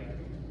 right?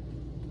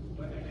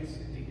 But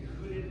they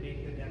couldn't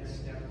make the next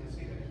step to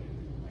say that he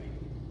was right.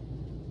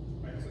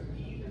 Right? So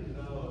even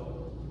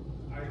though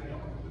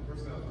the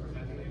person that was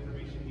presenting the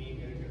information, me,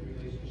 get a good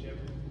relationship,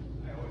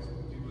 I always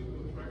do what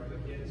was right for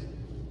the kids.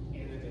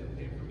 And then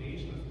the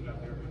information was put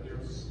out there, but there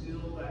was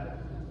still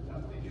that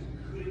they just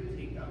couldn't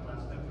take that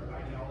last step. Their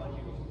ideology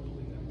was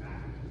holding them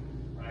back.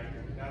 Right?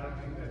 And I don't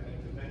think that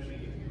means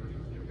eventually if you were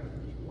going to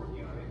keep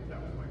working on it,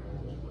 that was my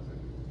goal, which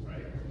wasn't,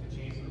 right? To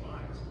change their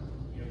minds.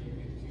 You know, you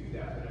can do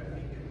that, but I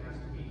think it has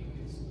to be,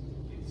 it's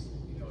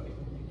you know, it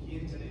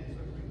begins and ends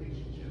with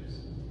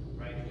relationships,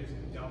 right? Just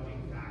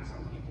dumping facts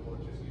on people or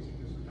just using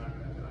this kind of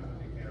method. I'm a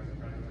big fan of the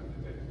kind of method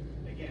that,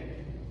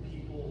 again,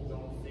 people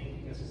don't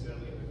think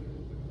necessarily with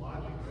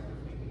logic, but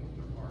they're thinking with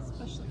their hearts.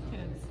 Especially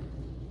kids.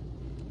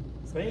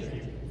 Thank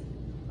you.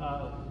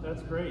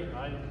 That's great.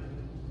 I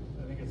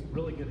think it's a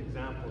really good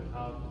example of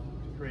how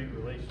to create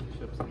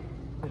relationships,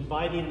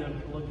 inviting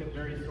them to look at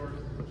various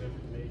sources of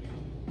information.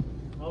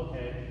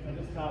 Okay, I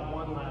just got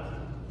one last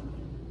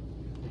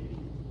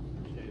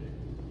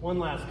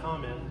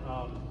comment.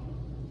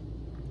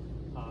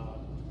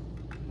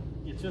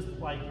 It's just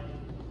like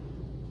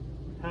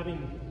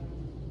having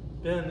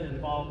been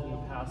involved in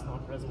the past,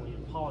 not presently,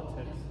 in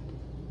politics.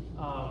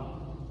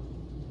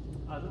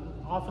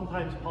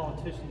 Oftentimes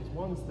politicians,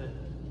 ones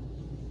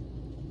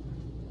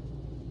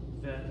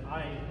that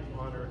I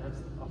honor,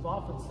 have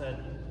often said,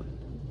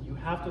 you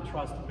have to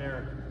trust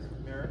Americans.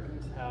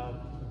 Americans have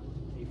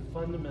a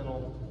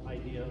fundamental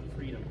idea of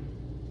freedom.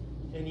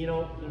 And you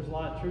know, there's a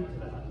lot of truth to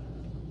that,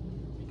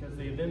 because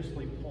they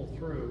eventually pull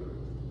through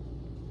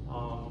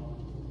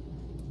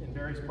in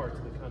various parts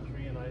of the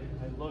country. And I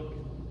look,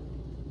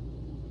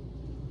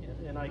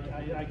 and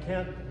I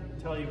can't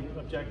tell you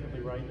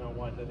objectively right now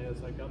why that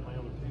is. I've got my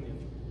own opinion.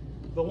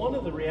 But one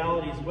of the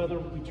realities, whether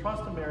we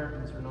trust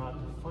Americans or not,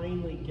 to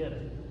finally get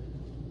it,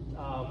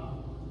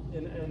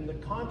 and the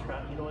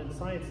contrast, you know, in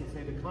science they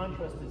say the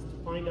contrast is to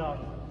find out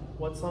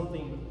what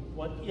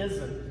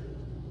isn't,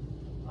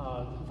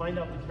 to find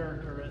out the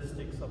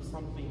characteristics of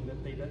something that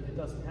it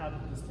doesn't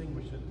have to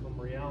distinguish it from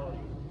reality.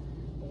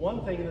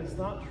 One thing that's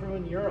not true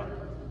in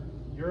Europe.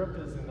 Europe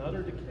is in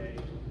utter decay.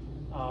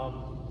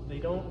 They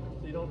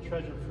don't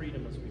treasure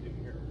freedom as we do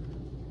here.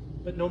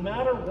 But no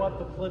matter what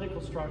the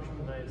political structure of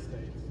the United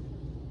States,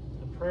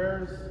 the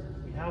prayers,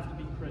 we have to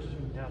be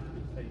Christian, we have to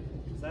be faithful,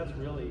 because that's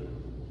really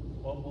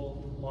what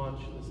will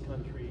launch this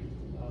country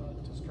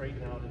to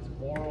straighten out its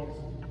morals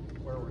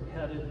where we're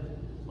headed,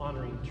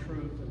 honoring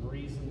truth and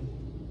reason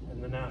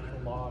and the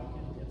natural law.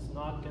 It's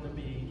not going to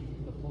be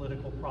the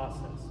political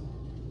process.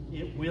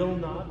 It will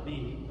not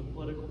be the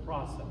political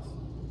process,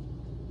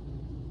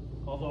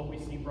 although we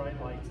see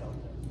bright lights out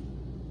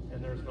there,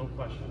 and there's no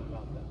question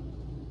about that.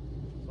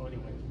 So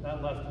anyway,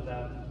 that left to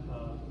that,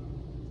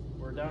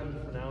 we're done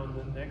for now, and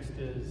then next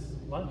is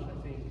lunch,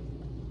 I think.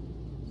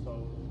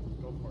 So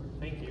go for it.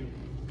 Thank you.